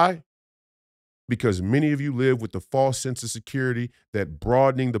 Why? because many of you live with the false sense of security that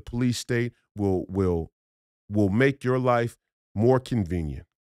broadening the police state will make your life more convenient.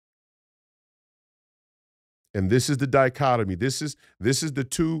 And this is the dichotomy. This is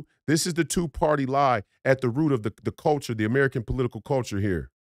the two-party lie at the root of the culture, the American political culture here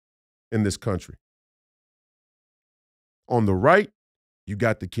in this country. On the right, you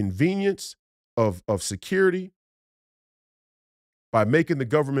got the convenience of security by making the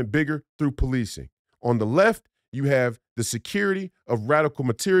government bigger through policing. On the left, you have the security of radical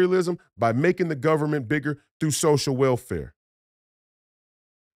materialism by making the government bigger through social welfare.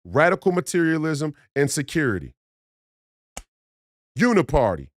 Radical materialism and security.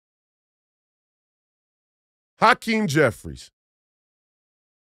 Uniparty. Hakeem Jefferies.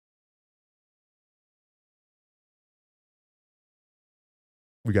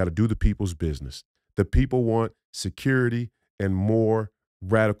 We got to do the people's business. The people want security and more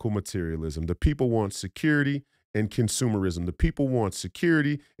radical materialism. The people want security and consumerism. The people want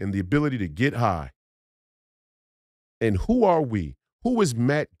security and the ability to get high. And who are we? Who is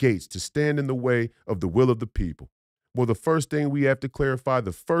Matt Gaetz to stand in the way of the will of the people? Well, the first thing we have to clarify,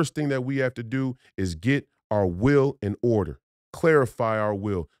 the first thing that we have to do is get our will in order. Clarify our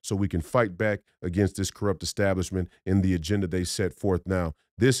will so we can fight back against this corrupt establishment and the agenda they set forth now.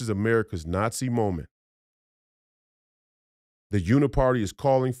 This is America's Nazi moment. The uniparty is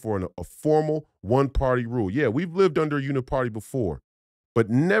calling for a formal one-party rule. Yeah, we've lived under a uniparty before, but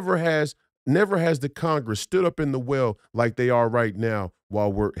never has the Congress stood up in the well like they are right now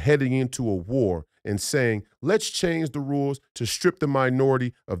while we're heading into a war and saying, let's change the rules to strip the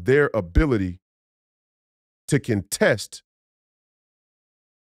minority of their ability to contest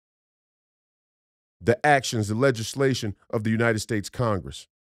the actions, the legislation of the United States Congress.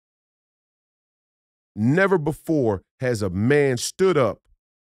 Never before has a man stood up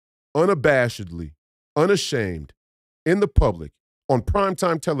unabashedly, unashamed, in the public, on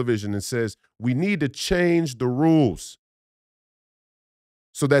primetime television and says, we need to change the rules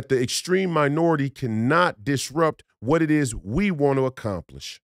so that the extreme minority cannot disrupt what it is we want to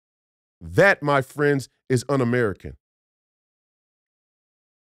accomplish. That, my friends, is un-American.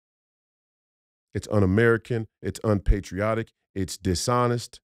 It's un-American, it's unpatriotic, it's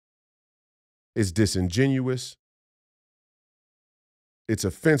dishonest, it's disingenuous, it's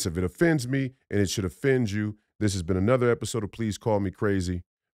offensive. It offends me, and it should offend you. This has been another episode of Please Call Me Crazy,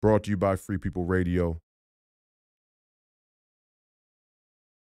 brought to you by Free People Radio.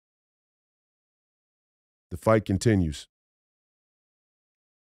 The fight continues.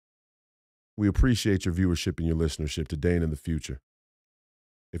 We appreciate your viewership and your listenership today and in the future.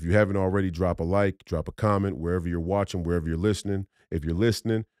 If you haven't already, drop a like, drop a comment wherever you're watching, wherever you're listening. If you're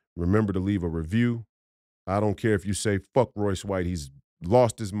listening, remember to leave a review. I don't care if you say, fuck Royce White, he's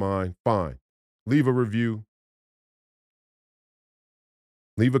lost his mind. Fine. Leave a review.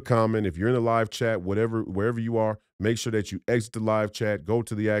 Leave a comment. If you're in a live chat, wherever you are, make sure that you exit the live chat, go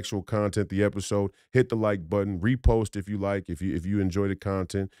to the actual content, the episode, hit the like button, repost if you like, if you enjoy the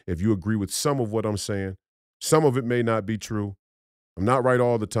content, if you agree with some of what I'm saying. Some of it may not be true. I'm not right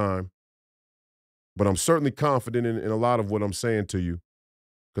all the time, but I'm certainly confident in a lot of what I'm saying to you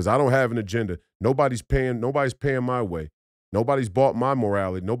because I don't have an agenda. Nobody's paying my way. Nobody's bought my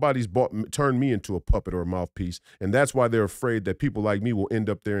morality. Nobody's turned me into a puppet or a mouthpiece. And that's why they're afraid that people like me will end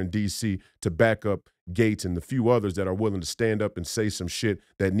up there in D.C. to back up Gaetz and the few others that are willing to stand up and say some shit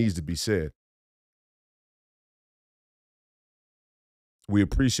that needs to be said. We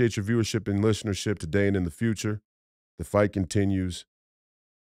appreciate your viewership and listenership today and in the future. The fight continues.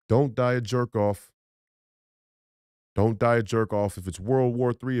 Don't die a jerk off. Don't die a jerk off. If it's World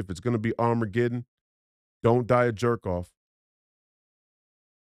War III, if it's going to be Armageddon, don't die a jerk off.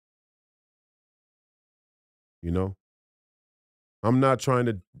 You know, I'm not trying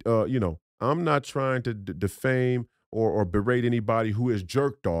to, I'm not trying to defame or berate anybody who is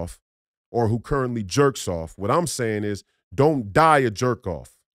jerked off or who currently jerks off. What I'm saying is don't die a jerk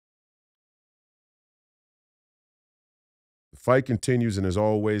off. The fight continues, and as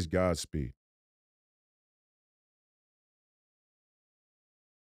always, Godspeed.